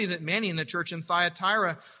already that many in the church in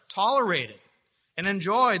Thyatira tolerated and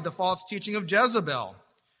enjoyed the false teaching of Jezebel,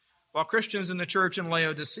 while Christians in the church in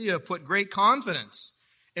Laodicea put great confidence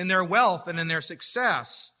in their wealth and in their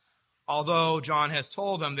success, although John has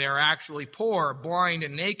told them they are actually poor, blind,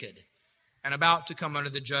 and naked, and about to come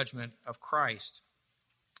under the judgment of Christ.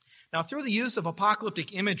 Now, through the use of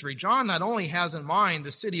apocalyptic imagery, John not only has in mind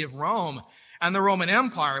the city of Rome and the Roman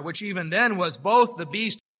Empire, which even then was both the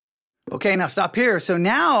beast. Okay, now stop here. So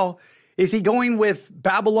now, is he going with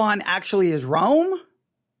Babylon actually is Rome?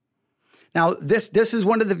 Now, this is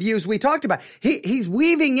one of the views we talked about. He's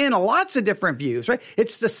weaving in lots of different views, right?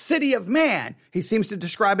 It's the city of man. He seems to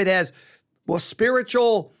describe it as,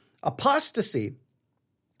 spiritual apostasy.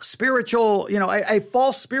 Spiritual, a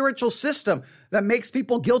false spiritual system that makes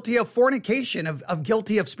people guilty of fornication, of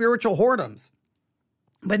guilty of spiritual whoredoms.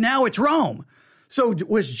 But now it's Rome. So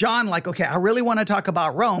was John like, okay, I really want to talk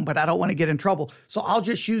about Rome, but I don't want to get in trouble. So I'll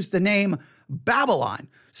just use the name Babylon.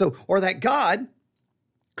 So, or that God,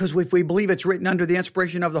 because if we believe it's written under the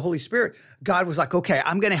inspiration of the Holy Spirit, God was like, okay,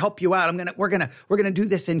 I'm going to help you out. We're going to do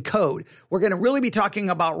this in code. We're going to really be talking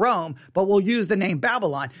about Rome, but we'll use the name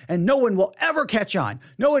Babylon, and no one will ever catch on.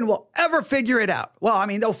 No one will ever figure it out. Well, I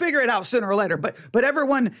mean, they'll figure it out sooner or later, but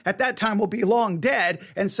everyone at that time will be long dead.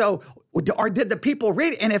 And so, or did the people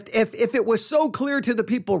read it? And if it was so clear to the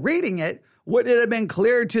people reading it, would it have been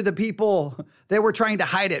clear to the people they were trying to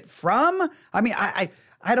hide it from? I mean,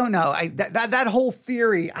 I don't know. That whole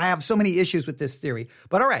theory, I have so many issues with this theory.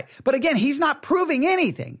 But all right. But again, he's not proving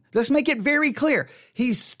anything. Let's make it very clear.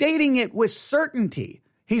 He's stating it with certainty.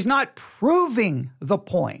 He's not proving the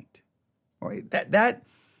point. All right.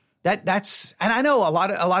 That's, and I know a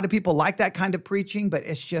lot of people like that kind of preaching, but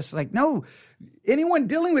it's just like, no, anyone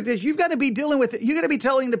dealing with this, you've got to be dealing with it. You got to be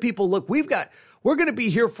telling the people, look, we're going to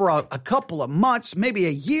be here for a couple of months, maybe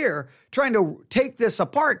a year, trying to take this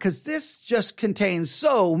apart because this just contains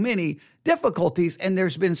so many difficulties, and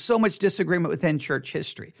there's been so much disagreement within church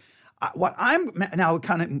history. What I'm now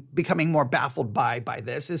kind of becoming more baffled by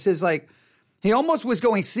this is like, he almost was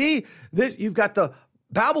going, see, this, you've got the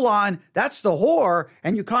Babylon, that's the whore,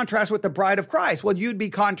 and you contrast with the bride of Christ. Well, you'd be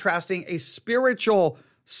contrasting a spiritual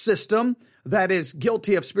system that is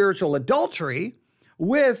guilty of spiritual adultery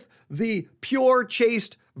with the pure,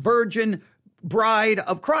 chaste, virgin bride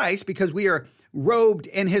of Christ, because we are robed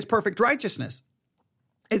in his perfect righteousness.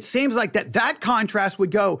 It seems like that contrast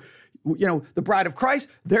would go, the bride of Christ,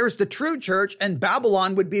 there's the true church, and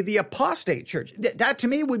Babylon would be the apostate church. That to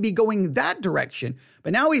me would be going that direction.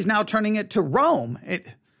 But now he's now turning it to Rome.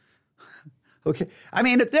 Okay. I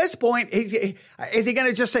mean, at this point, is he going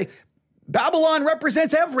to just say Babylon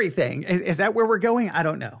represents everything? Is that where we're going? I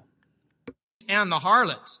don't know. And the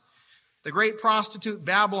harlot, the great prostitute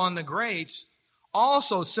Babylon the Great,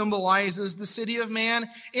 also symbolizes the city of man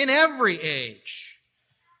in every age,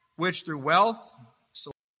 which through wealth.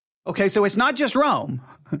 Okay, so it's not just Rome.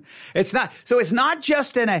 It's not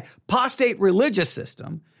just an apostate religious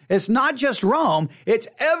system. It's not just Rome. It's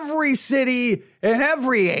every city in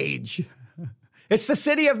every age. It's the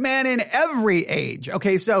city of man in every age.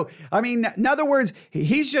 Okay, so, I mean, in other words,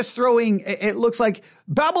 he's just throwing, it looks like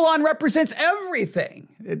Babylon represents everything.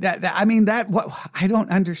 I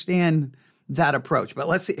don't understand that approach, but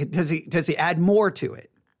let's see, does he add more to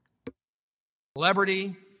it?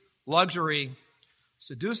 Celebrity, luxury,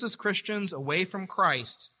 seduces Christians away from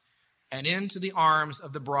Christ and into the arms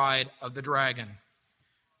of the bride of the dragon,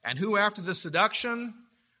 and who after the seduction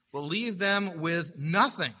will leave them with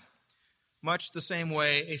nothing, much the same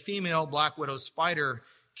way a female black widow spider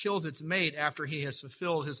kills its mate after he has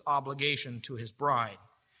fulfilled his obligation to his bride.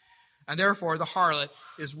 And therefore the harlot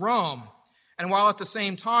is Rome, and while at the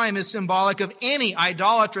same time is symbolic of any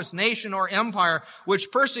idolatrous nation or empire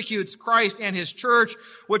which persecutes Christ and his church,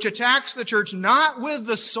 which attacks the church not with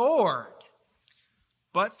the sword,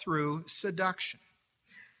 but through seduction.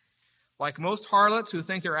 Like most harlots who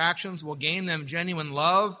think their actions will gain them genuine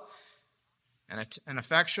love and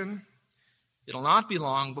affection, it'll not be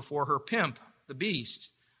long before her pimp, the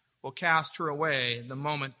beast, will cast her away the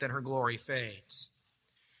moment that her glory fades.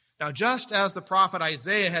 Now, just as the prophet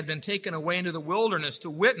Isaiah had been taken away into the wilderness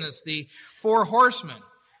to witness the 4 horsemen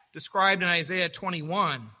described in Isaiah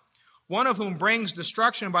 21, one of whom brings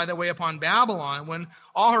destruction, by the way, upon Babylon when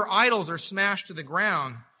all her idols are smashed to the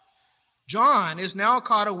ground, John is now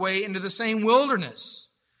caught away into the same wilderness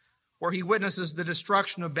where he witnesses the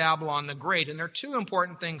destruction of Babylon the Great. And there are 2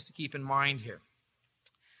 important things to keep in mind here.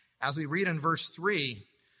 As we read in verse 3,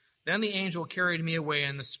 then the angel carried me away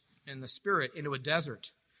in the spirit into a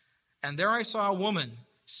desert. And there I saw a woman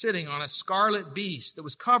sitting on a scarlet beast that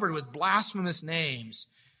was covered with blasphemous names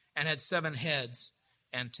and had 7 heads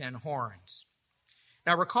and 10 horns.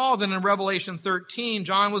 Now recall that in Revelation 13,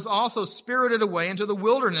 John was also spirited away into the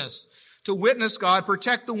wilderness to witness God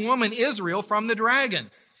protect the woman Israel from the dragon.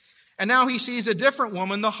 And now he sees a different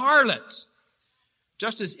woman, the harlot.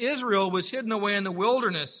 Just as Israel was hidden away in the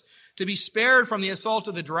wilderness to be spared from the assault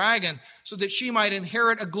of the dragon so that she might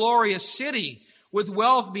inherit a glorious city with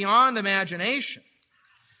wealth beyond imagination.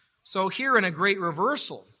 So here in a great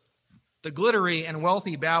reversal, the glittery and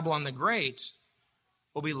wealthy Babylon the Great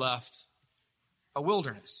will be left a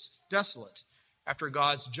wilderness, desolate, after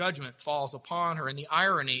God's judgment falls upon her, and the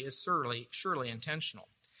irony is surely intentional.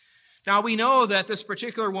 Now we know that this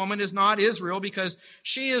particular woman is not Israel because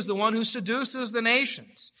she is the one who seduces the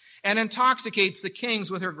nations and intoxicates the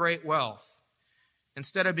kings with her great wealth.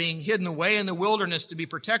 Instead of being hidden away in the wilderness to be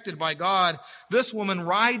protected by God, this woman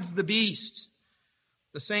rides the beast,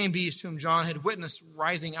 the same beast whom John had witnessed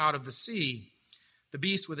rising out of the sea, the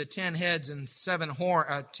beast with the 10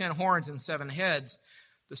 horns and 7 heads,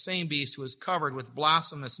 the same beast who is covered with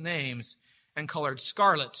blasphemous names and colored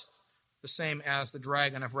scarlet, the same as the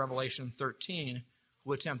dragon of Revelation 13,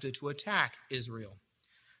 who attempted to attack Israel.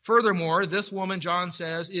 Furthermore, this woman, John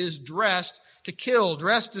says, is dressed to kill,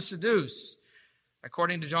 dressed to seduce.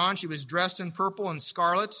 According to John, she was dressed in purple and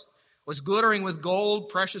scarlet, was glittering with gold,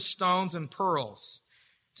 precious stones, and pearls.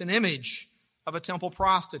 It's an image of a temple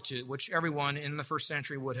prostitute, which everyone in the first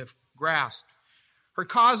century would have grasped. Her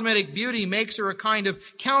cosmetic beauty makes her a kind of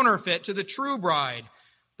counterfeit to the true bride,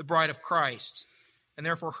 the bride of Christ. And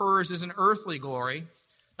therefore hers is an earthly glory,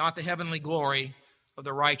 not the heavenly glory of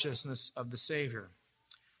the righteousness of the Savior.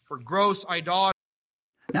 Her gross idolatry.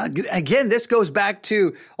 Now, again, this goes back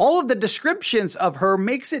to all of the descriptions of her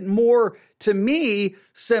makes it more, to me,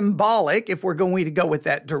 symbolic, if we're going to go with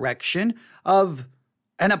that direction, of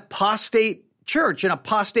an apostate church, an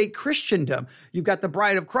apostate Christendom. You've got the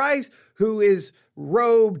bride of Christ who is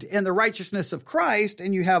robed in the righteousness of Christ,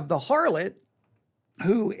 and you have the harlot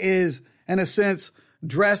who is, in a sense,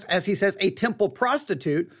 dressed, as he says, a temple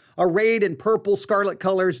prostitute, arrayed in purple, scarlet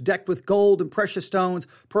colors, decked with gold and precious stones,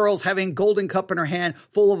 pearls, having golden cup in her hand,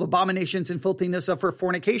 full of abominations and filthiness of her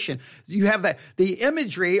fornication. You have the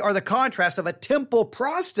imagery or the contrast of a temple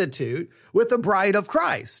prostitute with the bride of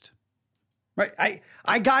Christ. Right?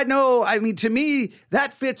 To me,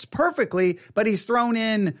 that fits perfectly, but he's thrown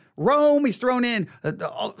in Rome. He's thrown in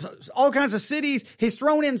all kinds of cities. He's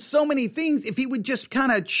thrown in so many things. If he would just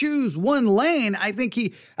kind of choose one lane, I think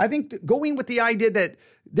going with the idea that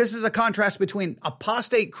this is a contrast between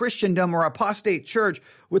apostate Christendom or apostate church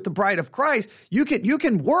with the bride of Christ, you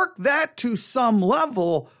can work that to some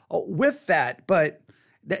level with that, but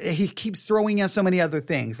he keeps throwing in so many other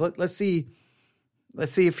things. Let's see.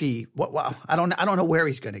 Let's see if I don't know where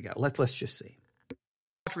he's going to go. Let's just see.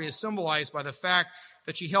 Idolatry is symbolized by the fact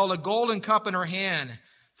that she held a golden cup in her hand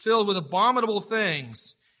filled with abominable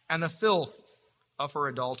things and the filth of her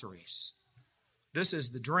adulteries. This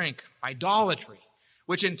is the drink, idolatry,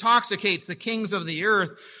 which intoxicates the kings of the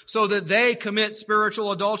earth so that they commit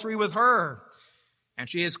spiritual adultery with her. And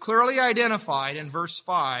she is clearly identified in verse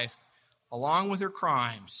 5 along with her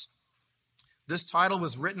crimes. This title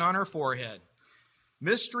was written on her forehead.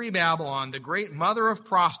 Mystery Babylon, the great mother of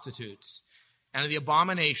prostitutes and of the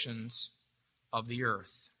abominations of the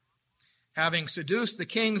earth. Having seduced the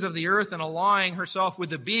kings of the earth and allying herself with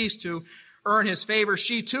the beast to earn his favor,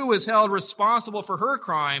 she too is held responsible for her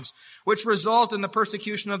crimes, which result in the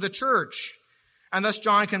persecution of the church. And thus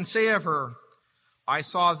John can say of her, I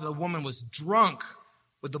saw that the woman was drunk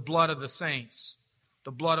with the blood of the saints,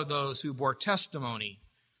 the blood of those who bore testimony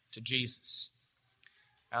to Jesus.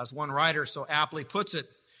 As one writer so aptly puts it,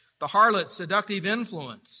 the harlot's seductive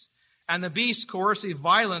influence and the beast's coercive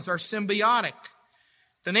violence are symbiotic.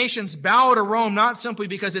 The nations bow to Rome not simply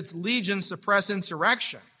because its legions suppress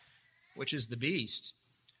insurrection, which is the beast,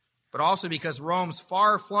 but also because Rome's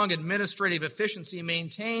far-flung administrative efficiency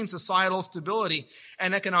maintains societal stability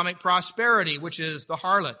and economic prosperity, which is the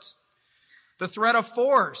harlot. The threat of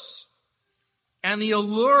force and the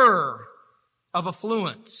allure of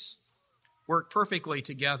affluence work perfectly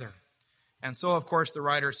together. And so, of course, the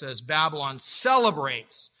writer says Babylon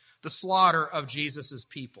celebrates the slaughter of Jesus'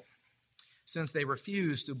 people since they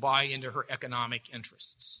refuse to buy into her economic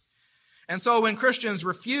interests. And so when Christians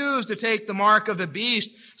refuse to take the mark of the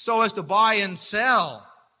beast so as to buy and sell,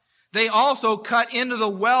 they also cut into the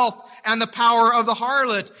wealth and the power of the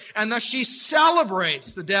harlot, and thus she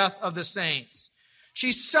celebrates the death of the saints.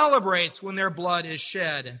 She celebrates when their blood is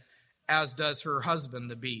shed, as does her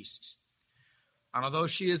husband, the beast. And although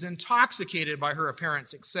she is intoxicated by her apparent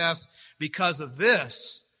success, because of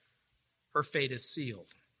this, her fate is sealed.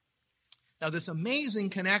 Now, this amazing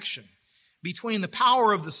connection between the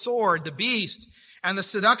power of the sword, the beast, and the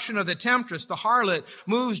seduction of the temptress, the harlot,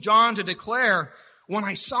 moves John to declare, when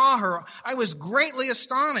I saw her, I was greatly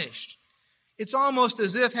astonished. It's almost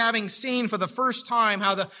as if having seen for the first time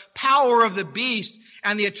how the power of the beast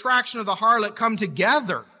and the attraction of the harlot come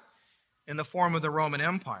together in the form of the Roman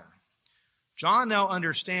Empire. John now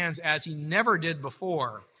understands, as he never did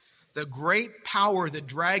before, the great power the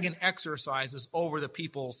dragon exercises over the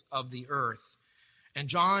peoples of the earth. And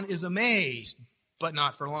John is amazed, but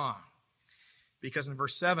not for long. Because in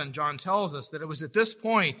verse 7, John tells us that it was at this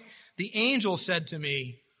point the angel said to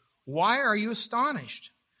me, why are you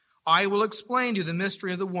astonished? I will explain to you the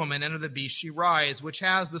mystery of the woman and of the beast she rides, which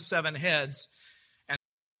has the 7 heads.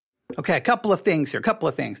 Okay, a couple of things here,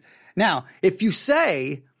 Now, if you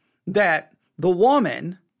say that the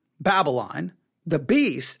woman, Babylon, the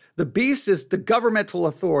beast is the governmental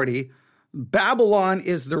authority, Babylon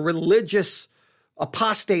is the religious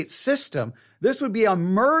apostate system, this would be a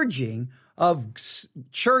merging of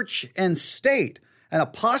church and state. An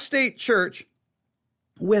apostate church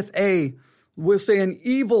with we'll say an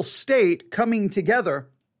evil state coming together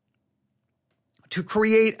to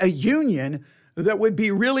create a union that would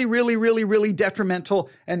be really, really, really, really detrimental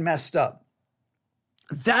and messed up.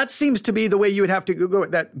 That seems to be the way you would have to go.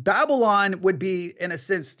 That Babylon would be, in a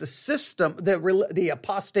sense, the system, the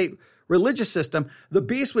apostate religious system. The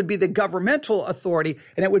beast would be the governmental authority,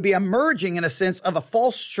 and it would be a merging, in a sense, of a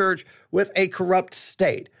false church with a corrupt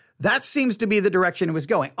state. That seems to be the direction it was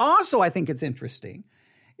going. Also, I think it's interesting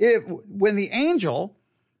when the angel,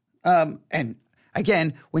 and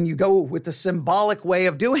Again, when you go with the symbolic way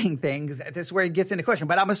of doing things, that's where it gets into question.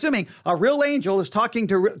 But I'm assuming a real angel is talking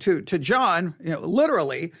to John,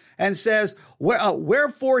 literally, and says,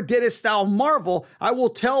 "Wherefore didst thou marvel? I will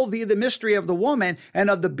tell thee the mystery of the woman and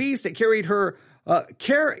of the beast that carrieth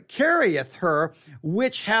her,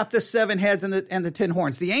 which hath the 7 heads and the 10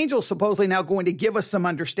 horns." The angel's supposedly now going to give us some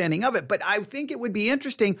understanding of it. But I think it would be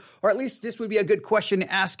interesting, or at least this would be a good question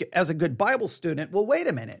to ask as a good Bible student. Well, wait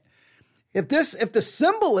a minute. If the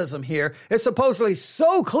symbolism here is supposedly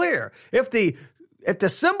so clear, if the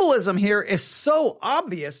symbolism here is so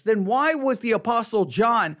obvious, then why was the Apostle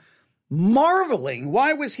John marveling?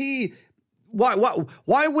 Why was he? Why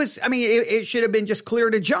was? I mean, it should have been just clear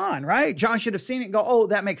to John, right? John should have seen it and go, "Oh,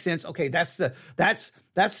 that makes sense. Okay, that's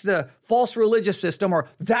the false religious system, or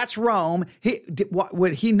that's Rome."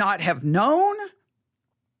 Would he not have known?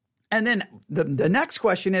 And then the next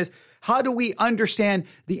question is, how do we understand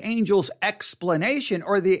the angel's explanation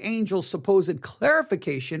or the angel's supposed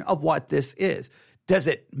clarification of what this is? Does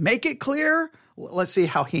it make it clear? Let's see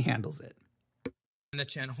how he handles it. And the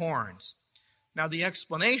 10 horns. Now, the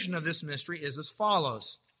explanation of this mystery is as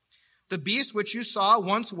follows. The beast which you saw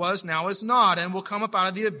once was, now is not, and will come up out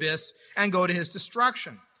of the abyss and go to his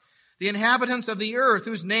destruction. The inhabitants of the earth,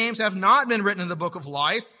 whose names have not been written in the book of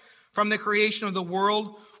life from the creation of the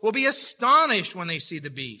world, will be astonished when they see the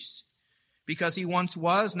beast, because he once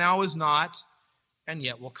was, now is not, and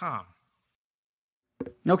yet will come.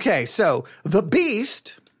 Okay, so the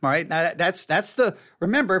beast, all right, now that's the,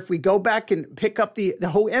 remember, if we go back and pick up the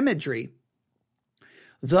whole imagery,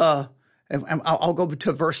 I'll go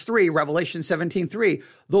to verse 3, Revelation 17:3.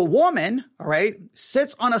 The woman, all right,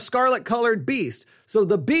 sits on a scarlet-colored beast. So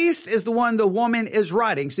the beast is the one the woman is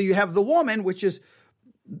riding. So you have the woman, which is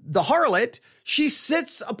the harlot. She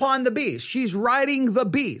sits upon the beast. She's riding the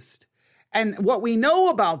beast. And what we know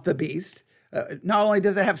about the beast, not only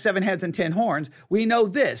does it have 7 heads and 10 horns, we know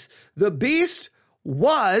this. The beast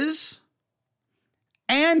was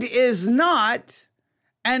and is not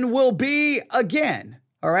and will be again.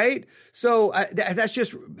 All right. So that's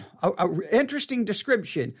just an interesting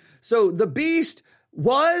description. So the beast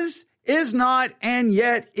was, is not, and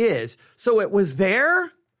yet is. So it was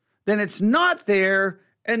there, then it's not there,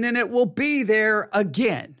 and then it will be there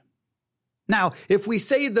again. Now, if we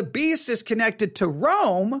say the beast is connected to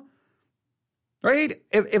Rome, right?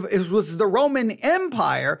 If it was the Roman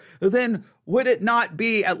Empire, then would it not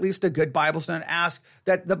be at least a good Bible student to ask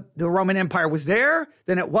that the Roman Empire was there,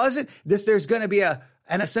 then it wasn't? There's going to be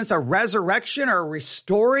in a sense, a resurrection or a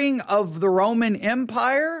restoring of the Roman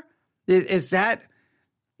Empire? Is that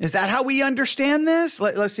how we understand this?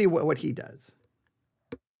 Let's see what he does.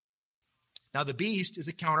 Now the beast is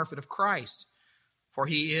a counterfeit of Christ, for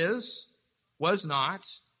he is, was not,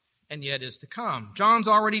 and yet is to come. John's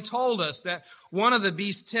already told us that one of the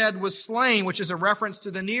beast's head was slain, which is a reference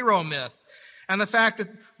to the Nero myth, and the fact that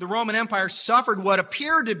the Roman Empire suffered what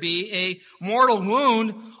appeared to be a mortal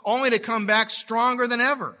wound only to come back stronger than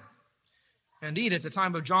ever. Indeed, at the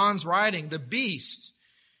time of John's writing, the beast,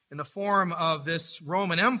 in the form of this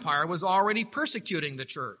Roman Empire, was already persecuting the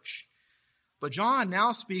church. But John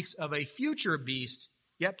now speaks of a future beast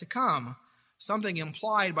yet to come, something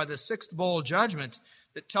implied by the 6th bowl judgment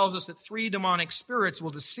that tells us that 3 demonic spirits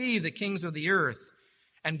will deceive the kings of the earth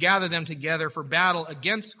and gather them together for battle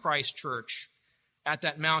against Christ's church at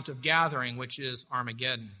that mount of gathering, which is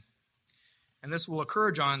Armageddon. And this will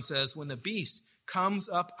occur, John says, when the beast comes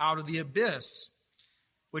up out of the abyss,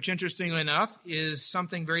 which, interestingly enough, is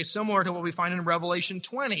something very similar to what we find in Revelation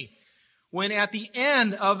 20, when at the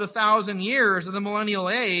end of the 1,000 years of the millennial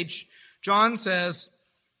age, John says,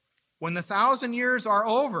 when the 1,000 years are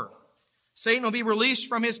over, Satan will be released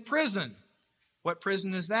from his prison. What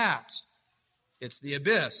prison is that? It's the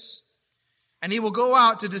abyss. And he will go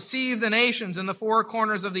out to deceive the nations in the 4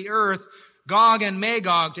 corners of the earth, Gog and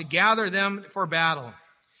Magog, to gather them for battle.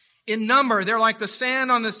 In number, they're like the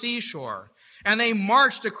sand on the seashore, and they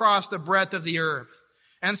marched across the breadth of the earth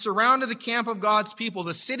and surrounded the camp of God's people,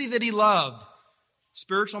 the city that he loved,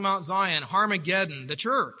 spiritual Mount Zion, Armageddon, the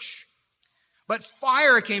church. But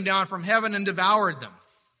fire came down from heaven and devoured them.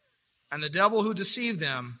 And the devil who deceived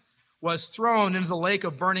them was thrown into the lake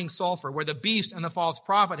of burning sulfur, where the beast and the false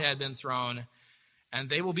prophet had been thrown, and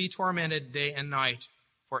they will be tormented day and night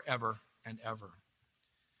forever and ever.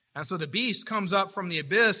 And so the beast comes up from the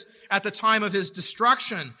abyss at the time of his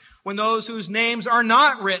destruction, when those whose names are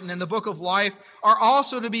not written in the book of life are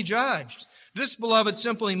also to be judged. This, beloved,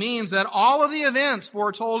 simply means that all of the events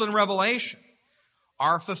foretold in Revelation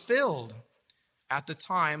are fulfilled at the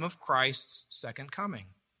time of Christ's second coming.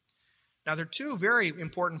 Now, there are 2 very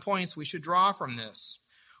important points we should draw from this.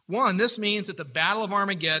 One, this means that the Battle of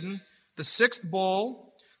Armageddon, the sixth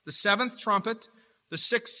bowl, the seventh trumpet, the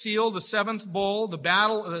sixth seal, the seventh bowl,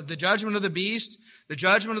 the judgment of the beast, the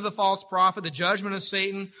judgment of the false prophet, the judgment of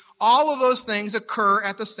Satan, all of those things occur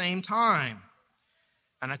at the same time.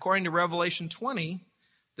 And according to Revelation 20,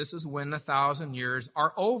 this is when the 1,000 years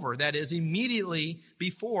are over. That is immediately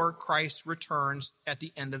before Christ returns at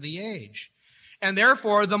the end of the age. And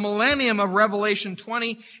therefore, the millennium of Revelation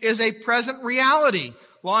 20 is a present reality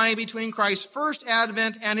lying between Christ's first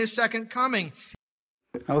advent and his second coming.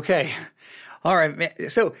 Okay. All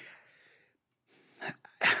right. So,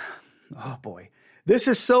 oh boy, this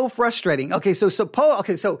is so frustrating. Okay. So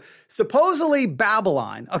supposedly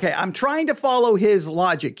Babylon. Okay. I'm trying to follow his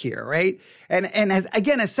logic here. Right. And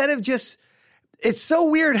again, instead of just, it's so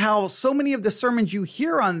weird how so many of the sermons you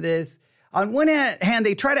hear on this, on one hand,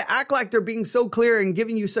 they try to act like they're being so clear and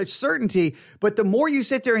giving you such certainty, but the more you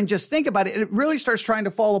sit there and just think about it, it really starts trying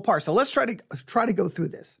to fall apart. So let's try to go through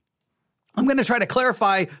this. I'm going to try to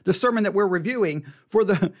clarify the sermon that we're reviewing for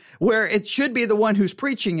where it should be the one who's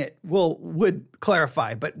preaching it would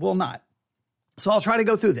clarify, but will not. So I'll try to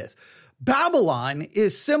go through this. Babylon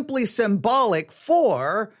is simply symbolic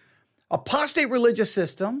for apostate religious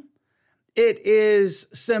system. It is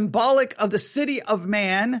symbolic of the city of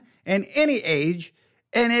man in any age,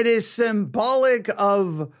 and it is symbolic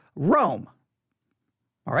of Rome.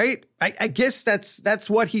 All right. I guess that's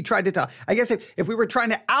what he tried to tell. I guess if we were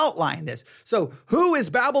trying to outline this. So who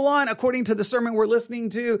is Babylon? According to the sermon we're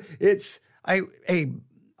listening to, it's a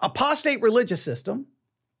apostate religious system.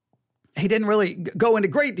 He didn't really go into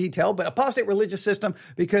great detail, but apostate religious system,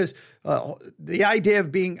 because the idea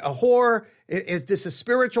of being a whore is this a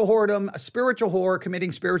spiritual whoredom, a spiritual whore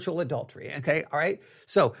committing spiritual adultery. Okay. All right.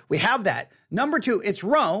 So we have that. Number two, it's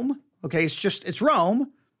Rome. Okay. It's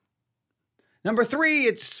Rome. Number three,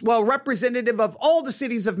 it's representative of all the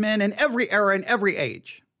cities of men in every era and every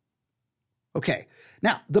age. Okay.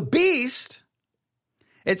 Now the beast,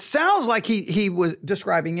 it sounds like he was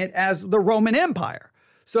describing it as the Roman Empire.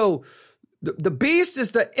 So the beast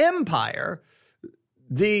is the empire.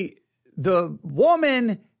 The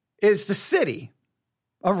woman is the city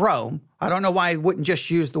of Rome. I don't know why I wouldn't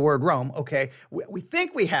just use the word Rome. Okay. We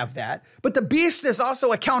think we have that, but the beast is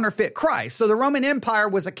also a counterfeit Christ. So the Roman Empire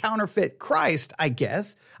was a counterfeit Christ, I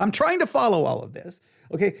guess. I'm trying to follow all of this.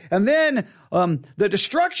 Okay. And then the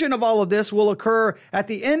destruction of all of this will occur at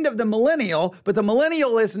the end of the millennial, but the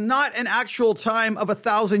millennial is not an actual time of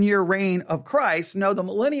 1,000-year reign of Christ. No, the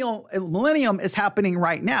millennium is happening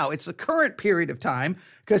right now. It's the current period of time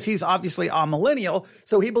because he's obviously a millennial.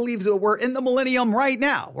 So he believes that we're in the millennium right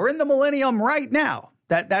now. We're in the millennium right now.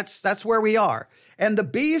 That's where we are. And the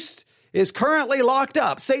beast is currently locked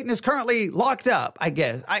up. Satan is currently locked up, I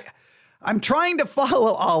guess. I'm trying to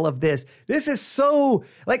follow all of this. This is so,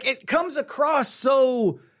 it comes across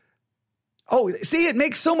so, it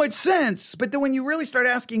makes so much sense. But then when you really start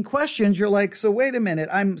asking questions, you're like, so wait a minute,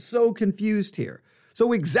 I'm so confused here.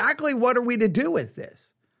 So exactly what are we to do with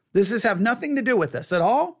this? Does this have nothing to do with us at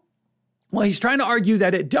all? Well, he's trying to argue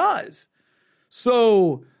that it does.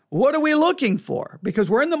 So what are we looking for? Because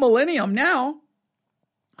we're in the millennium now.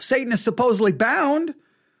 Satan is supposedly bound.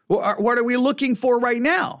 What are we looking for right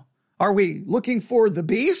now? Are we looking for the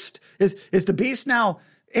beast? Is the beast now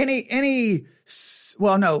the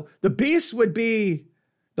beast would be,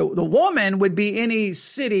 the woman would be any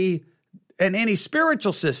city and any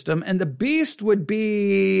spiritual system, and the beast would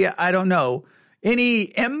be, I don't know,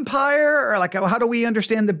 any empire, or how do we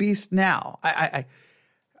understand the beast now?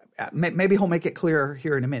 Maybe he'll make it clearer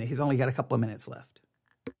here in a minute. He's only got a couple of minutes left.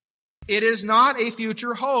 It is not a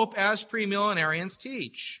future hope as premillenarians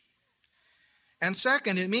teach. And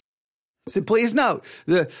second, it means, so please note,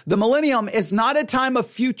 the millennium is not a time of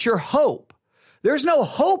future hope. There's no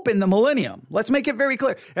hope in the millennium. Let's make it very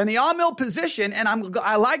clear. And the Amil position, and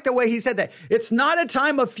I like the way he said that, it's not a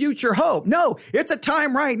time of future hope. No, it's a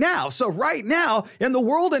time right now. So right now, in the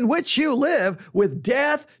world in which you live, with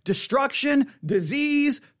death, destruction,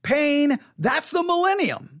 disease, pain, that's the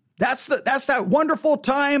millennium. That's that wonderful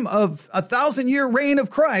time of 1,000-year reign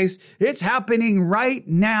of Christ. It's happening right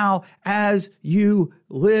now as you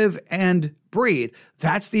live and breathe.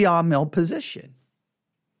 That's the Amil position.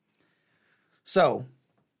 So,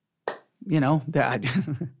 that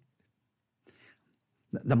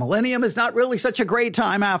the millennium is not really such a great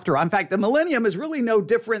time after. In fact, the millennium is really no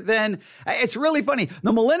different than, it's really funny.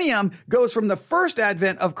 The millennium goes from the first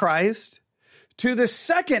advent of Christ to the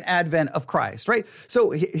second advent of Christ, right? So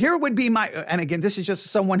here would be and again, this is just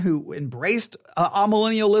someone who embraced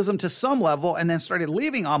amillennialism to some level and then started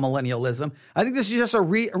leaving amillennialism. I think this is just a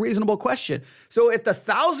reasonable question. So if the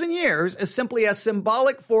 1,000 years is simply as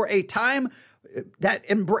symbolic for a time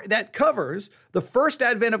that covers the first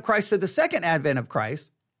advent of Christ to the second advent of Christ,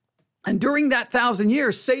 and during that 1,000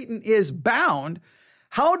 years, Satan is bound,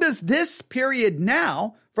 how does this period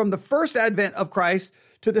now, from the first advent of Christ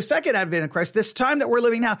to the second advent of Christ, this time that we're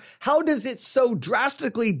living now, how does it so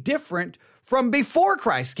drastically different from before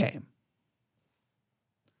Christ came?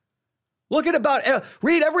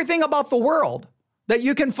 Read everything about the world that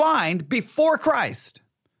you can find before Christ.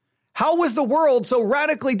 How was the world so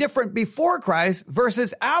radically different before Christ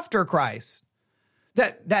versus after Christ?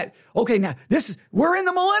 Okay, now we're in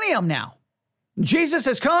the millennium now. Jesus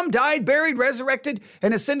has come, died, buried, resurrected,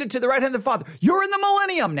 and ascended to the right hand of the Father. You're in the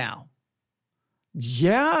millennium now.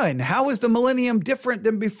 Yeah, and how is the millennium different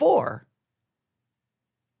than before?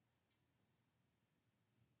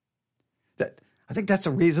 I think that's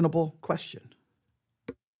a reasonable question.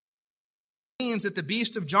 Means that the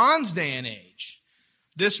beast of John's day and age,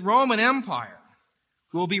 this Roman Empire,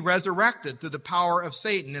 will be resurrected through the power of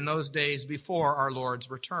Satan in those days before our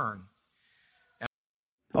Lord's return.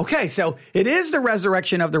 Okay, so it is the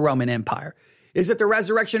resurrection of the Roman Empire. Is it the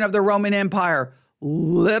resurrection of the Roman Empire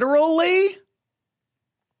literally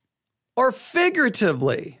or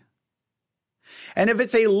figuratively? And if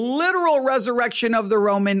it's a literal resurrection of the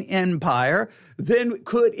Roman Empire, then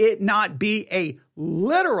could it not be a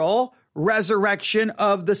literal resurrection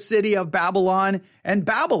of the city of Babylon and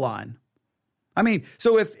Babylon? I mean,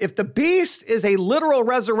 so if the beast is a literal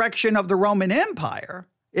resurrection of the Roman Empire,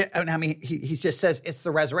 he just says it's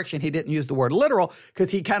the resurrection. He didn't use the word literal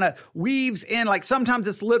because he kind of weaves in, like sometimes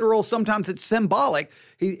it's literal, sometimes it's symbolic.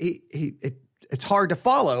 It's hard to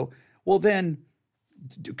follow. Well, then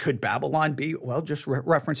could Babylon be, just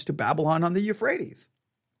reference to Babylon on the Euphrates?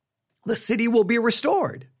 The city will be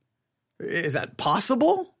restored. Is that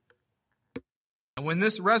possible? And when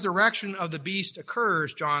this resurrection of the beast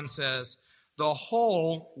occurs, John says, the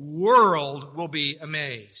whole world will be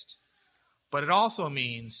amazed. But it also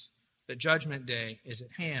means that Judgment Day is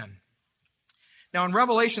at hand. Now in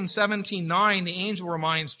Revelation 17:9, the angel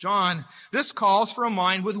reminds John, this calls for a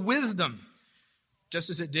mind with wisdom, just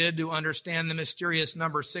as it did to understand the mysterious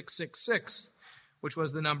number 666, which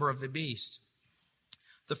was the number of the beast.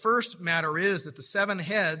 The first matter is that the 7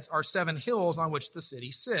 heads are 7 hills on which the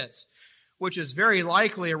city sits, which is very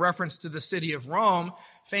likely a reference to the city of Rome,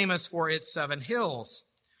 famous for its 7 hills.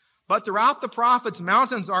 But throughout the prophets,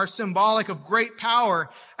 mountains are symbolic of great power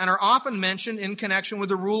and are often mentioned in connection with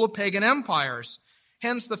the rule of pagan empires.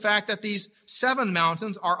 Hence the fact that these 7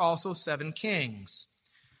 mountains are also 7 kings.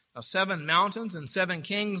 Now, 7 mountains and 7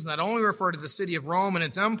 kings not only refer to the city of Rome and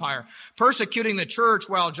its empire, persecuting the church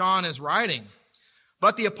while John is writing,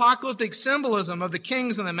 but the apocalyptic symbolism of the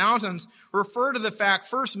kings and the mountains refer to the fact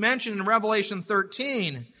first mentioned in Revelation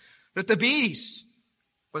 13, that the beast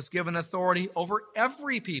was given authority over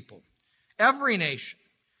every people, every nation,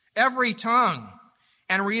 every tongue,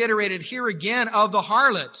 and reiterated here again of the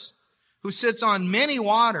harlot who sits on many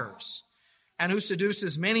waters and who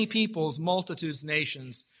seduces many peoples, multitudes,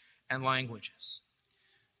 nations, and languages.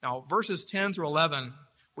 Now, verses 10 through 11,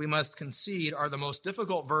 we must concede, are the most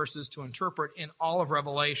difficult verses to interpret in all of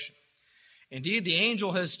Revelation. Indeed, the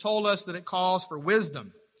angel has told us that it calls for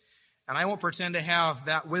wisdom, and I won't pretend to have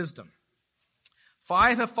that wisdom.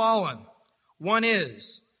 5 have fallen, 1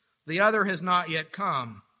 is, the other has not yet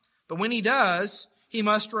come. But when he does, he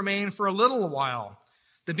must remain for a little while.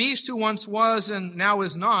 The beast who once was and now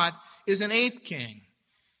is not is an 8th king.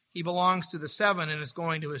 He belongs to the 7 and is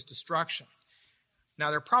going to his destruction. Now,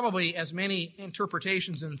 there are probably as many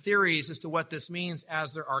interpretations and theories as to what this means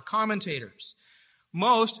as there are commentators.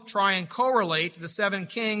 Most try and correlate the 7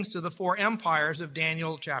 kings to the 4 empires of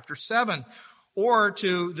Daniel chapter 7, or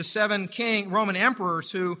to the 7 Roman emperors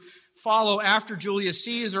who follow after Julius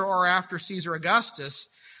Caesar or after Caesar Augustus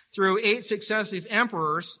through 8 successive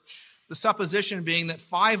emperors, the supposition being that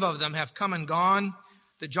 5 of them have come and gone,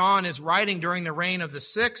 that John is writing during the reign of the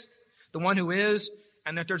 6th, the one who is,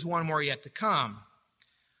 and that there's 1 more yet to come.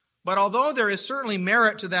 But although there is certainly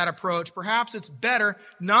merit to that approach, perhaps it's better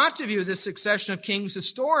not to view this succession of kings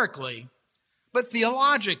historically, but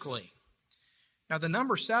theologically. Now, the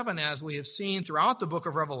number 7, as we have seen throughout the book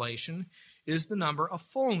of Revelation, is the number of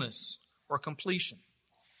fullness or completion.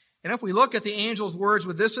 And if we look at the angel's words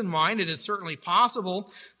with this in mind, it is certainly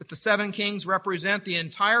possible that the 7 kings represent the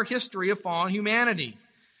entire history of fallen humanity.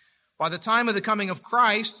 By the time of the coming of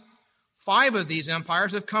Christ, 5 of these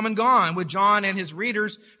empires have come and gone, with John and his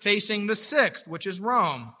readers facing the 6th, which is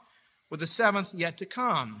Rome, with the 7th yet to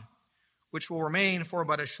come, which will remain for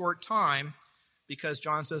but a short time, because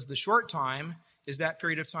John says the short time is that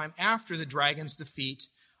period of time after the dragon's defeat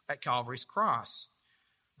at Calvary's cross.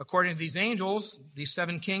 According to these angels, these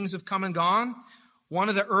 7 kings have come and gone. One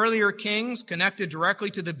of the earlier kings, connected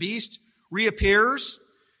directly to the beast, reappears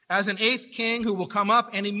as an 8th king who will come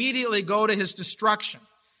up and immediately go to his destruction.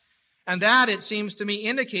 And that, it seems to me,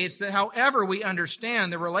 indicates that however we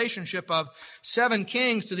understand the relationship of 7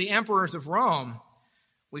 kings to the emperors of Rome,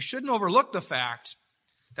 we shouldn't overlook the fact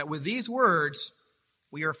that with these words,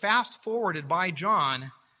 we are fast forwarded by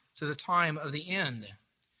John to the time of the end.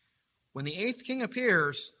 When the 8th king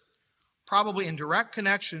appears, probably in direct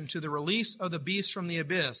connection to the release of the beast from the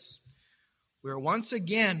abyss, we are once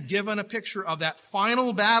again given a picture of that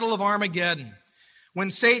final battle of Armageddon, when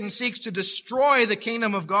Satan seeks to destroy the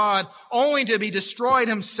kingdom of God only to be destroyed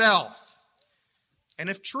himself. And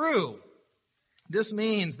if true, this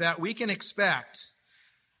means that we can expect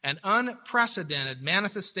an unprecedented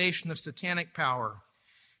manifestation of satanic power,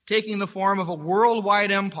 taking the form of a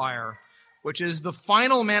worldwide empire, which is the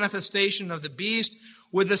final manifestation of the beast,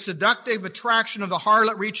 with the seductive attraction of the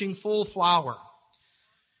harlot reaching full flower.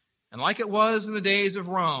 And like it was in the days of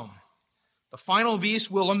Rome, the final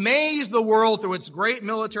beast will amaze the world through its great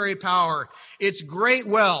military power, its great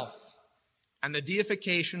wealth, and the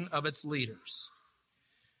deification of its leaders.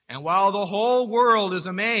 And while the whole world is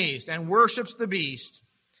amazed and worships the beast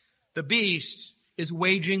is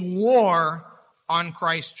waging war on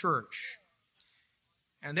Christ's church.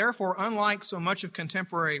 And therefore, unlike so much of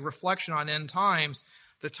contemporary reflection on end times,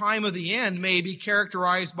 the time of the end may be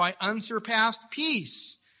characterized by unsurpassed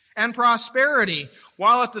peace and prosperity,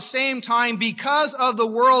 while at the same time, because of the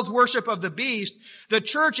world's worship of the beast, the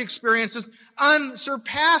church experiences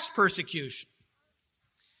unsurpassed persecution.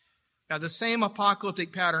 Now, the same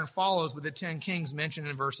apocalyptic pattern follows with the 10 kings mentioned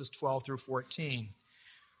in verses 12 through 14.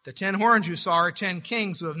 The 10 horns you saw are 10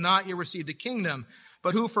 kings who have not yet received a kingdom,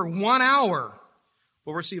 but who for 1 hour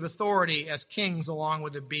will receive authority as kings along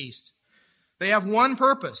with the beast. They have one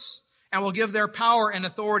purpose and will give their power and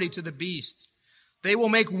authority to the beast. They will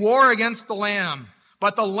make war against the Lamb,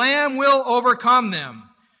 but the Lamb will overcome them,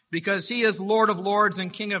 because he is Lord of lords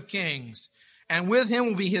and King of kings, and with him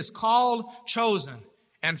will be his called, chosen,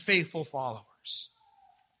 and faithful followers.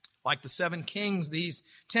 Like the 7 kings, these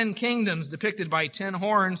 10 kingdoms depicted by 10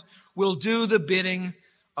 horns will do the bidding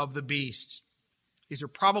of the beast. These are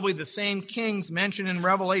probably the same kings mentioned in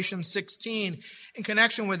Revelation 16 in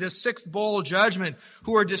connection with this 6th bowl judgment,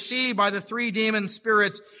 who are deceived by the 3 demon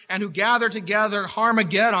spirits and who gather together at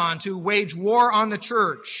Armageddon to wage war on the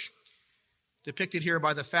church. Depicted here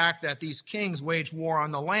by the fact that these kings wage war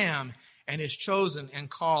on the Lamb and his chosen and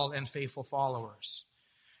called and faithful followers.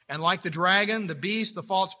 And like the dragon, the beast, the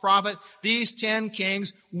false prophet, these 10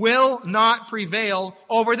 kings will not prevail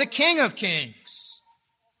over the King of Kings.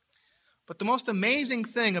 But the most amazing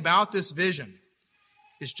thing about this vision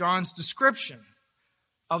is John's description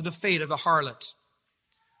of the fate of the harlot.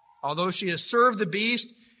 Although she has served the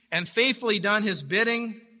beast and faithfully done his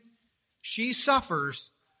bidding, she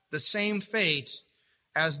suffers the same fate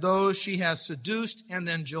as those she has seduced and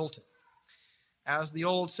then jilted. As the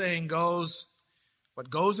old saying goes, what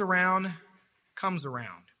goes around comes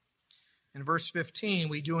around. In verse 15,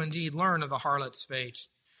 we do indeed learn of the harlot's fate.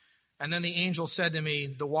 And then the angel said to me,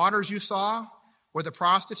 the waters you saw, where the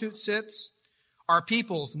prostitute sits, are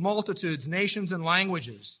peoples, multitudes, nations, and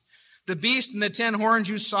languages. The beast and the 10 horns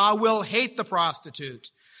you saw will hate the prostitute.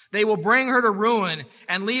 They will bring her to ruin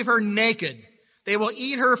and leave her naked. They will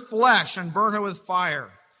eat her flesh and burn her with fire.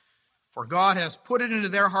 For God has put it into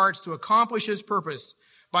their hearts to accomplish his purpose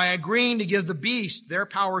by agreeing to give the beast their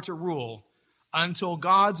power to rule until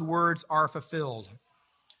God's words are fulfilled.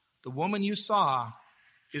 The woman you saw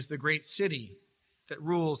is the great city that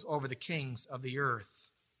rules over the kings of the earth.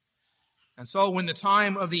 And so when the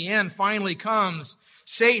time of the end finally comes,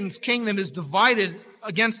 Satan's kingdom is divided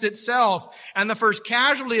against itself, and the first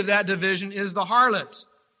casualty of that division is the harlot.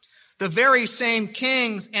 The very same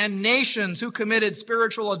kings and nations who committed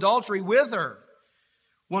spiritual adultery with her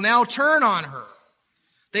will now turn on her.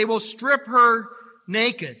 They will strip her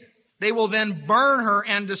naked. They will then burn her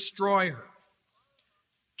and destroy her.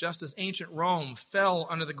 Just as ancient Rome fell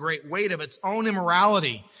under the great weight of its own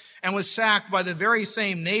immorality and was sacked by the very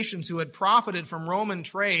same nations who had profited from Roman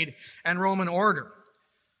trade and Roman order,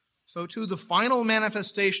 so too the final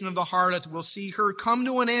manifestation of the harlot will see her come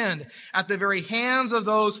to an end at the very hands of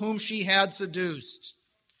those whom she had seduced.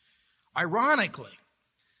 Ironically,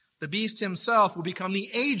 the beast himself will become the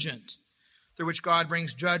agent through which God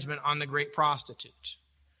brings judgment on the great prostitute.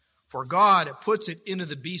 For God puts it into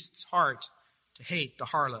the beast's heart to hate the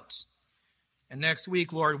harlot. And next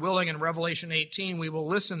week, Lord willing, in Revelation 18, we will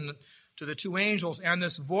listen to the two angels and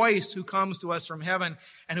this voice who comes to us from heaven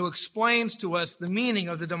and who explains to us the meaning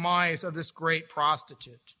of the demise of this great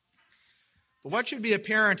prostitute. But what should be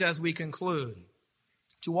apparent as we conclude?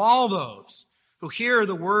 To all those who hear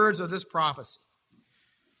the words of this prophecy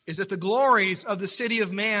is that the glories of the city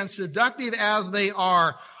of man, seductive as they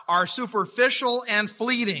are superficial and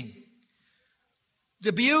fleeting.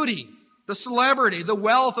 The beauty, the celebrity, the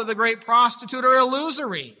wealth of the great prostitute are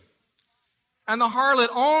illusory. And the harlot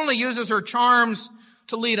only uses her charms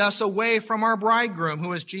to lead us away from our bridegroom,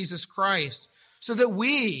 who is Jesus Christ, so that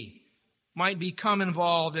we might become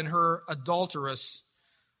involved in her adulterous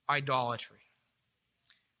idolatry.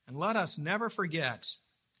 And let us never forget,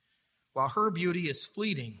 while her beauty is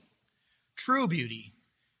fleeting, true beauty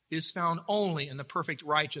is found only in the perfect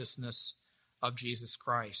righteousness of Jesus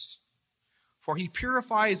Christ. For he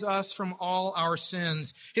purifies us from all our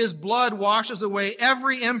sins. His blood washes away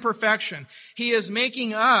every imperfection. He is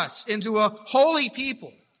making us into a holy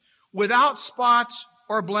people, without spot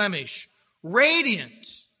or blemish,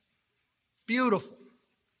 radiant, beautiful.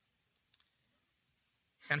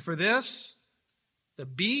 And for this, the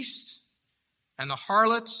beast and the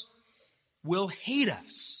harlot will hate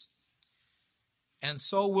us, and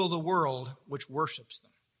so will the world which worships them.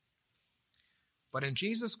 But in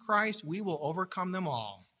Jesus Christ, we will overcome them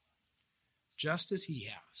all, just as he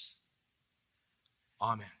has.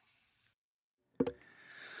 Amen.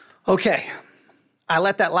 Okay, I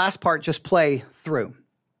let that last part just play through.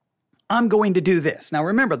 I'm going to do this. Now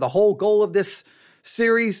remember, the whole goal of this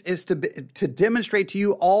series is to demonstrate to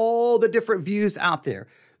you all the different views out there.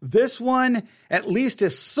 This one, at least,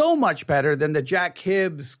 is so much better than the Jack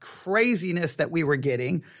Hibbs craziness that we were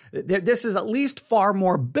getting. This is at least far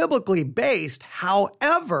more biblically based.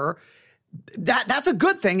 However, that's a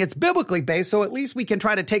good thing. It's biblically based, so at least we can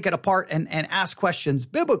try to take it apart and ask questions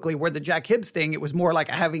biblically, where the Jack Hibbs thing, it was more like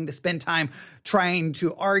having to spend time trying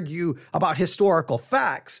to argue about historical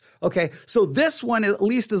facts. Okay, so this one at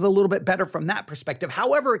least is a little bit better from that perspective.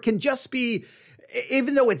 However, it can just be,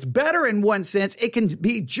 even though it's better in one sense, it can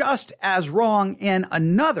be just as wrong in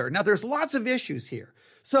another. Now, there's lots of issues here.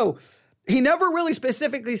 So he never really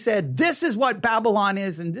specifically said, this is what Babylon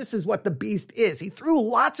is and this is what the beast is. He threw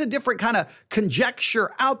lots of different kind of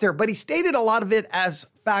conjecture out there, but he stated a lot of it as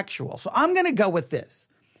factual. So I'm going to go with this.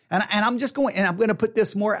 And I'm going to put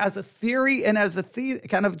this more as a theory and as a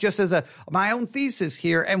kind of just as my own thesis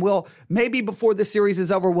here. And we'll maybe before the series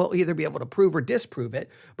is over, we'll either be able to prove or disprove it.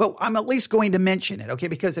 But I'm at least going to mention it, okay?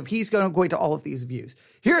 Because if he's going to go into all of these views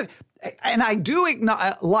here, and I do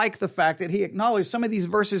like the fact that he acknowledged some of these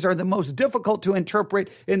verses are the most difficult to interpret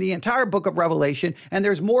in the entire book of Revelation. And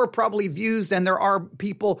there's more probably views than there are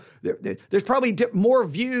people. There's probably more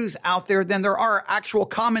views out there than there are actual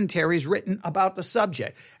commentaries written about the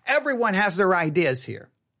subject. Everyone has their ideas here.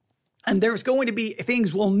 And there's going to be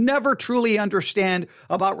things we'll never truly understand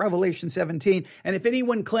about Revelation 17. And if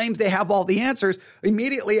anyone claims they have all the answers,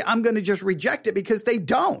 immediately I'm going to just reject it because they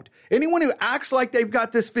don't. Anyone who acts like they've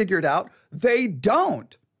got this figured out, they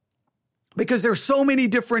don't. Because there's so many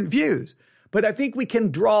different views. But I think we can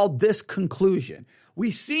draw this conclusion. We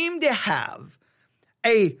seem to have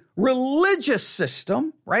a religious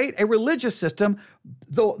system, right? A religious system,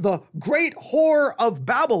 the great whore of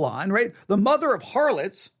Babylon, right? The mother of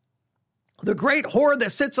harlots, the great whore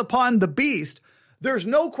that sits upon the beast. There's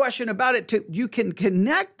no question about it. You can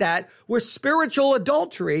connect that with spiritual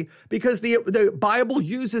adultery because the Bible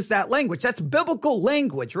uses that language. That's biblical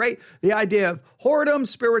language, right? The idea of whoredom,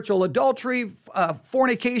 spiritual adultery,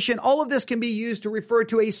 fornication, all of this can be used to refer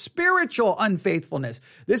to a spiritual unfaithfulness.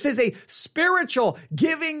 This is a spiritual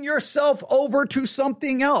giving yourself over to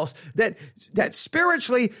something else. That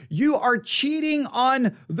spiritually you are cheating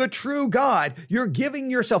on the true God. You're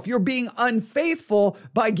giving yourself, you're being unfaithful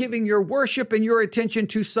by giving your worship and your attention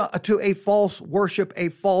to a false worship, a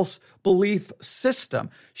false belief system.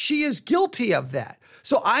 She is guilty of that.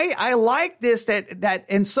 So I like this, that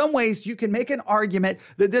in some ways you can make an argument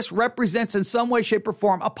that this represents in some way, shape, or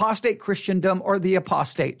form apostate Christendom or the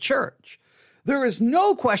apostate church. There is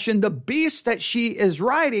no question the beast that she is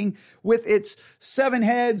riding with its 7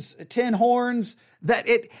 heads, 10 horns,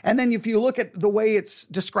 and then if you look at the way it's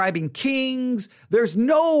describing kings, there's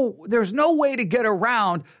no way to get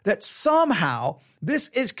around that somehow this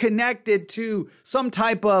is connected to some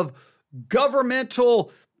type of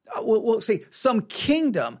governmental, we'll say some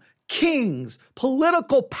kingdom, kings,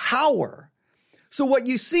 political power. So what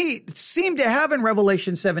you seem to have in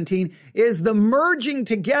Revelation 17 is the merging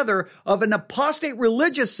together of an apostate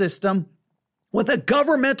religious system with a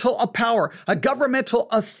governmental power, a governmental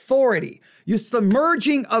authority. It's the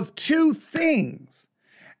merging of two things.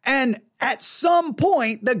 And at some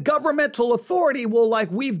point, the governmental authority will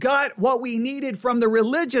we've got what we needed from the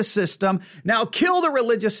religious system. Now kill the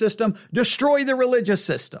religious system, destroy the religious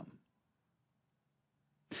system.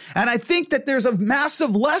 And I think that there's a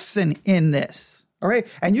massive lesson in this. All right.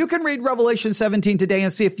 And you can read Revelation 17 today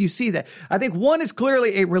and see if you see that. I think one is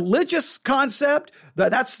clearly a religious concept.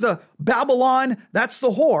 That's the Babylon. That's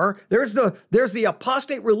the whore. There's the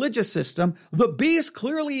apostate religious system. The beast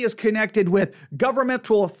clearly is connected with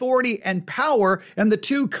governmental authority and power. And the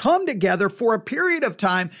two come together for a period of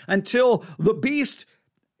time until the beast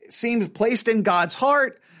seems placed in God's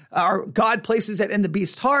heart, or God places it in the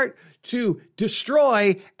beast's heart to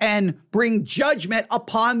destroy and bring judgment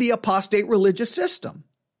upon the apostate religious system.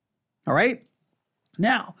 All right.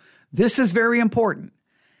 Now, this is very important.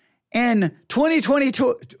 In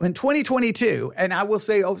 2022, and I will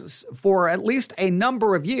say for at least a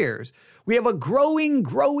number of years, we have a growing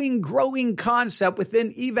concept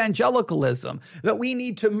within evangelicalism that we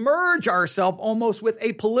need to merge ourselves almost with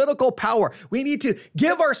a political power. We need to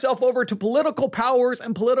give ourselves over to political powers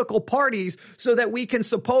and political parties so that we can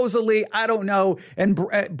supposedly, and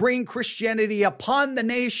bring Christianity upon the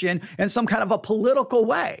nation in some kind of a political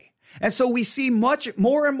way. And so we see much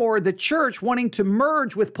more and more the church wanting to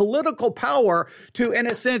merge with political power to, in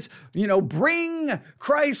a sense, bring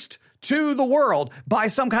Christ to the world by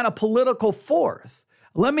some kind of political force.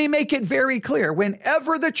 Let me make it very clear.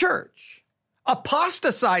 Whenever the church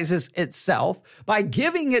apostatizes itself by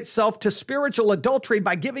giving itself to spiritual adultery,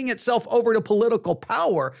 by giving itself over to political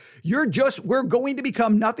power, we're going to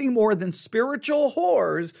become nothing more than spiritual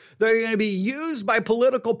whores that are going to be used by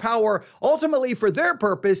political power ultimately for their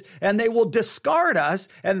purpose, and they will discard us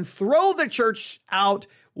and throw the church out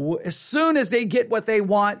as soon as they get what they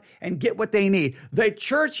want and get what they need. The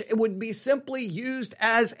church would be simply used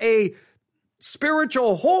as a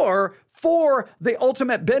spiritual whore for the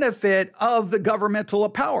ultimate benefit of the governmental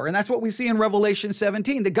power. And that's what we see in Revelation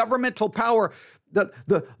 17. The governmental power,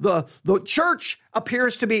 the church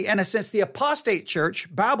appears to be, in a sense, the apostate church,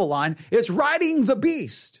 Babylon, is riding the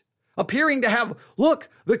beast, appearing to have, look,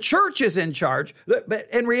 the church is in charge. But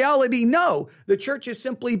in reality, no, the church is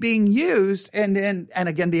simply being used, and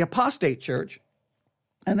again, the apostate church.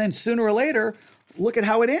 And then sooner or later, look at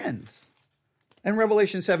how it ends in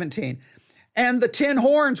Revelation 17. And the 10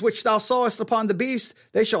 horns which thou sawest upon the beast,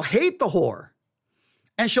 they shall hate the whore,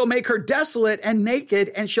 and shall make her desolate and naked,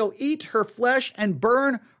 and shall eat her flesh and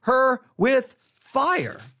burn her with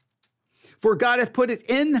fire. For God hath put it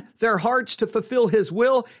in their hearts to fulfill his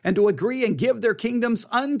will, and to agree and give their kingdoms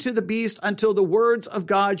unto the beast, until the words of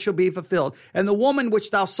God shall be fulfilled. And the woman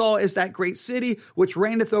which thou saw is that great city, which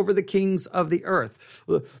reigneth over the kings of the earth.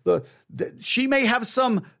 She may have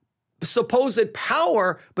some supposed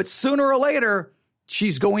power, but sooner or later,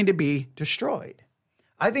 she's going to be destroyed.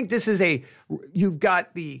 I think this is you've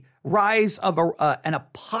got the rise of an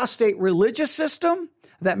apostate religious system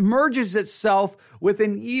that merges itself with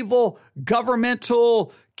an evil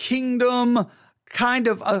governmental kingdom kind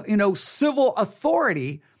of, civil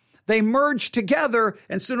authority. They merge together,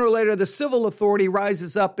 and sooner or later, the civil authority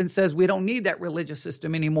rises up and says, we don't need that religious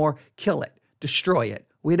system anymore. Kill it, destroy it.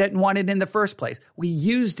 We didn't want it in the first place. We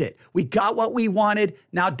used it. We got what we wanted.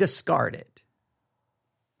 Now discard it.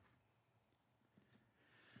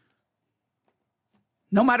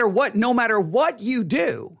 No matter what you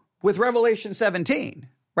do with Revelation 17,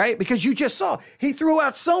 right? Because you just saw, he threw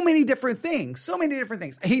out so many different things.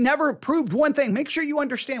 He never proved one thing. Make sure you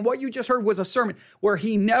understand what you just heard was a sermon where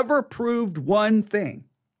he never proved one thing.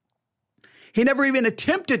 He never even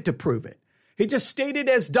attempted to prove it. He just stated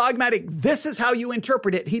as dogmatic, this is how you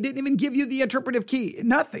interpret it. He didn't even give you the interpretive key,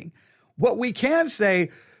 nothing. What we can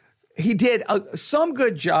say, he did some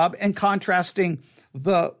good job in contrasting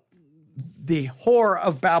the whore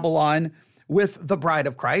of Babylon with the bride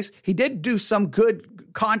of Christ. He did do some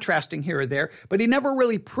good contrasting here or there, but he never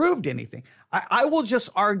really proved anything. I will just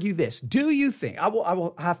argue this. Do you think, I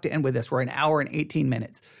will have to end with this. We're an hour and 18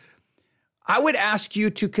 minutes. I would ask you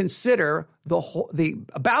to consider the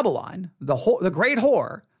Babylon, the great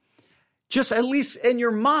whore, just at least in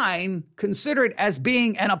your mind, consider it as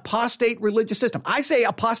being an apostate religious system. I say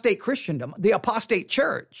apostate Christendom, the apostate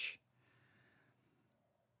church.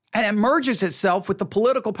 And it merges itself with the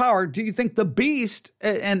political power. Do you think the beast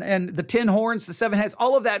and the 10 horns, the 7 heads,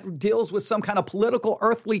 all of that deals with some kind of political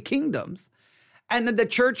earthly kingdoms? And then the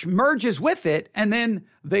church merges with it, and then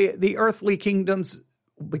the earthly kingdoms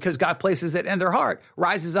because God places it in their heart,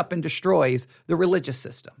 rises up and destroys the religious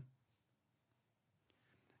system.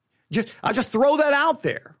 I'll just throw that out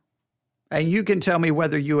there, and you can tell me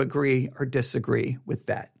whether you agree or disagree with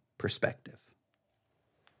that perspective.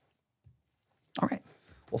 All right.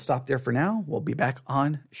 We'll stop there for now. We'll be back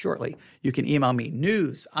on shortly. You can email me,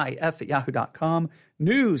 newsif@yahoo.com,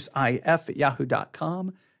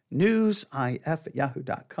 newsif@yahoo.com,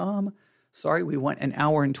 newsif@yahoo.com. Sorry, we went an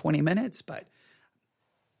hour and 20 minutes, but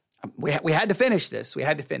we had to finish this. We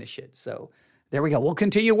had to finish it. So there we go. We'll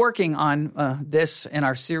continue working on this in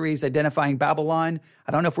our series, Identifying Babylon.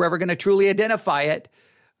 I don't know if we're ever going to truly identify it.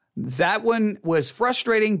 That one was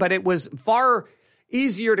frustrating, but it was far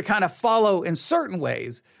easier to kind of follow in certain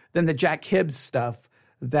ways than the Jack Hibbs stuff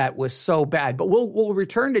that was so bad. But we'll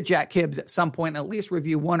return to Jack Hibbs at some point and at least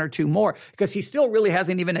review one or two more, because he still really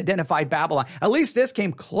hasn't even identified Babylon. At least this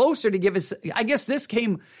came closer to give us, I guess this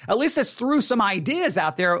came, at least this threw some ideas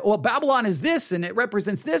out there. Well, Babylon is this, and it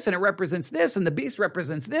represents this, and it represents this, and the beast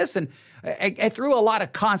represents this. And it threw a lot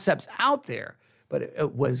of concepts out there. But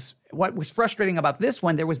it was, what was frustrating about this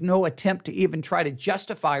one, there was no attempt to even try to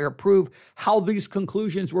justify or prove how these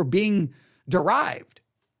conclusions were being derived.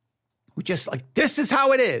 We're just like, this is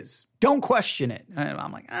how it is. Don't question it. And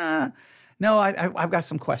I'm like, no, I've got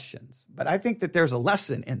some questions. But I think that there's a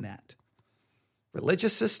lesson in that.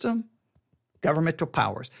 Religious system, governmental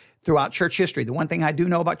powers. Throughout church history, the one thing I do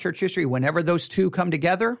know about church history, whenever those two come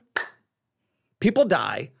together, people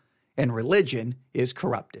die and religion is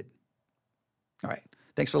corrupted. All right.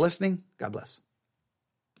 Thanks for listening. God bless.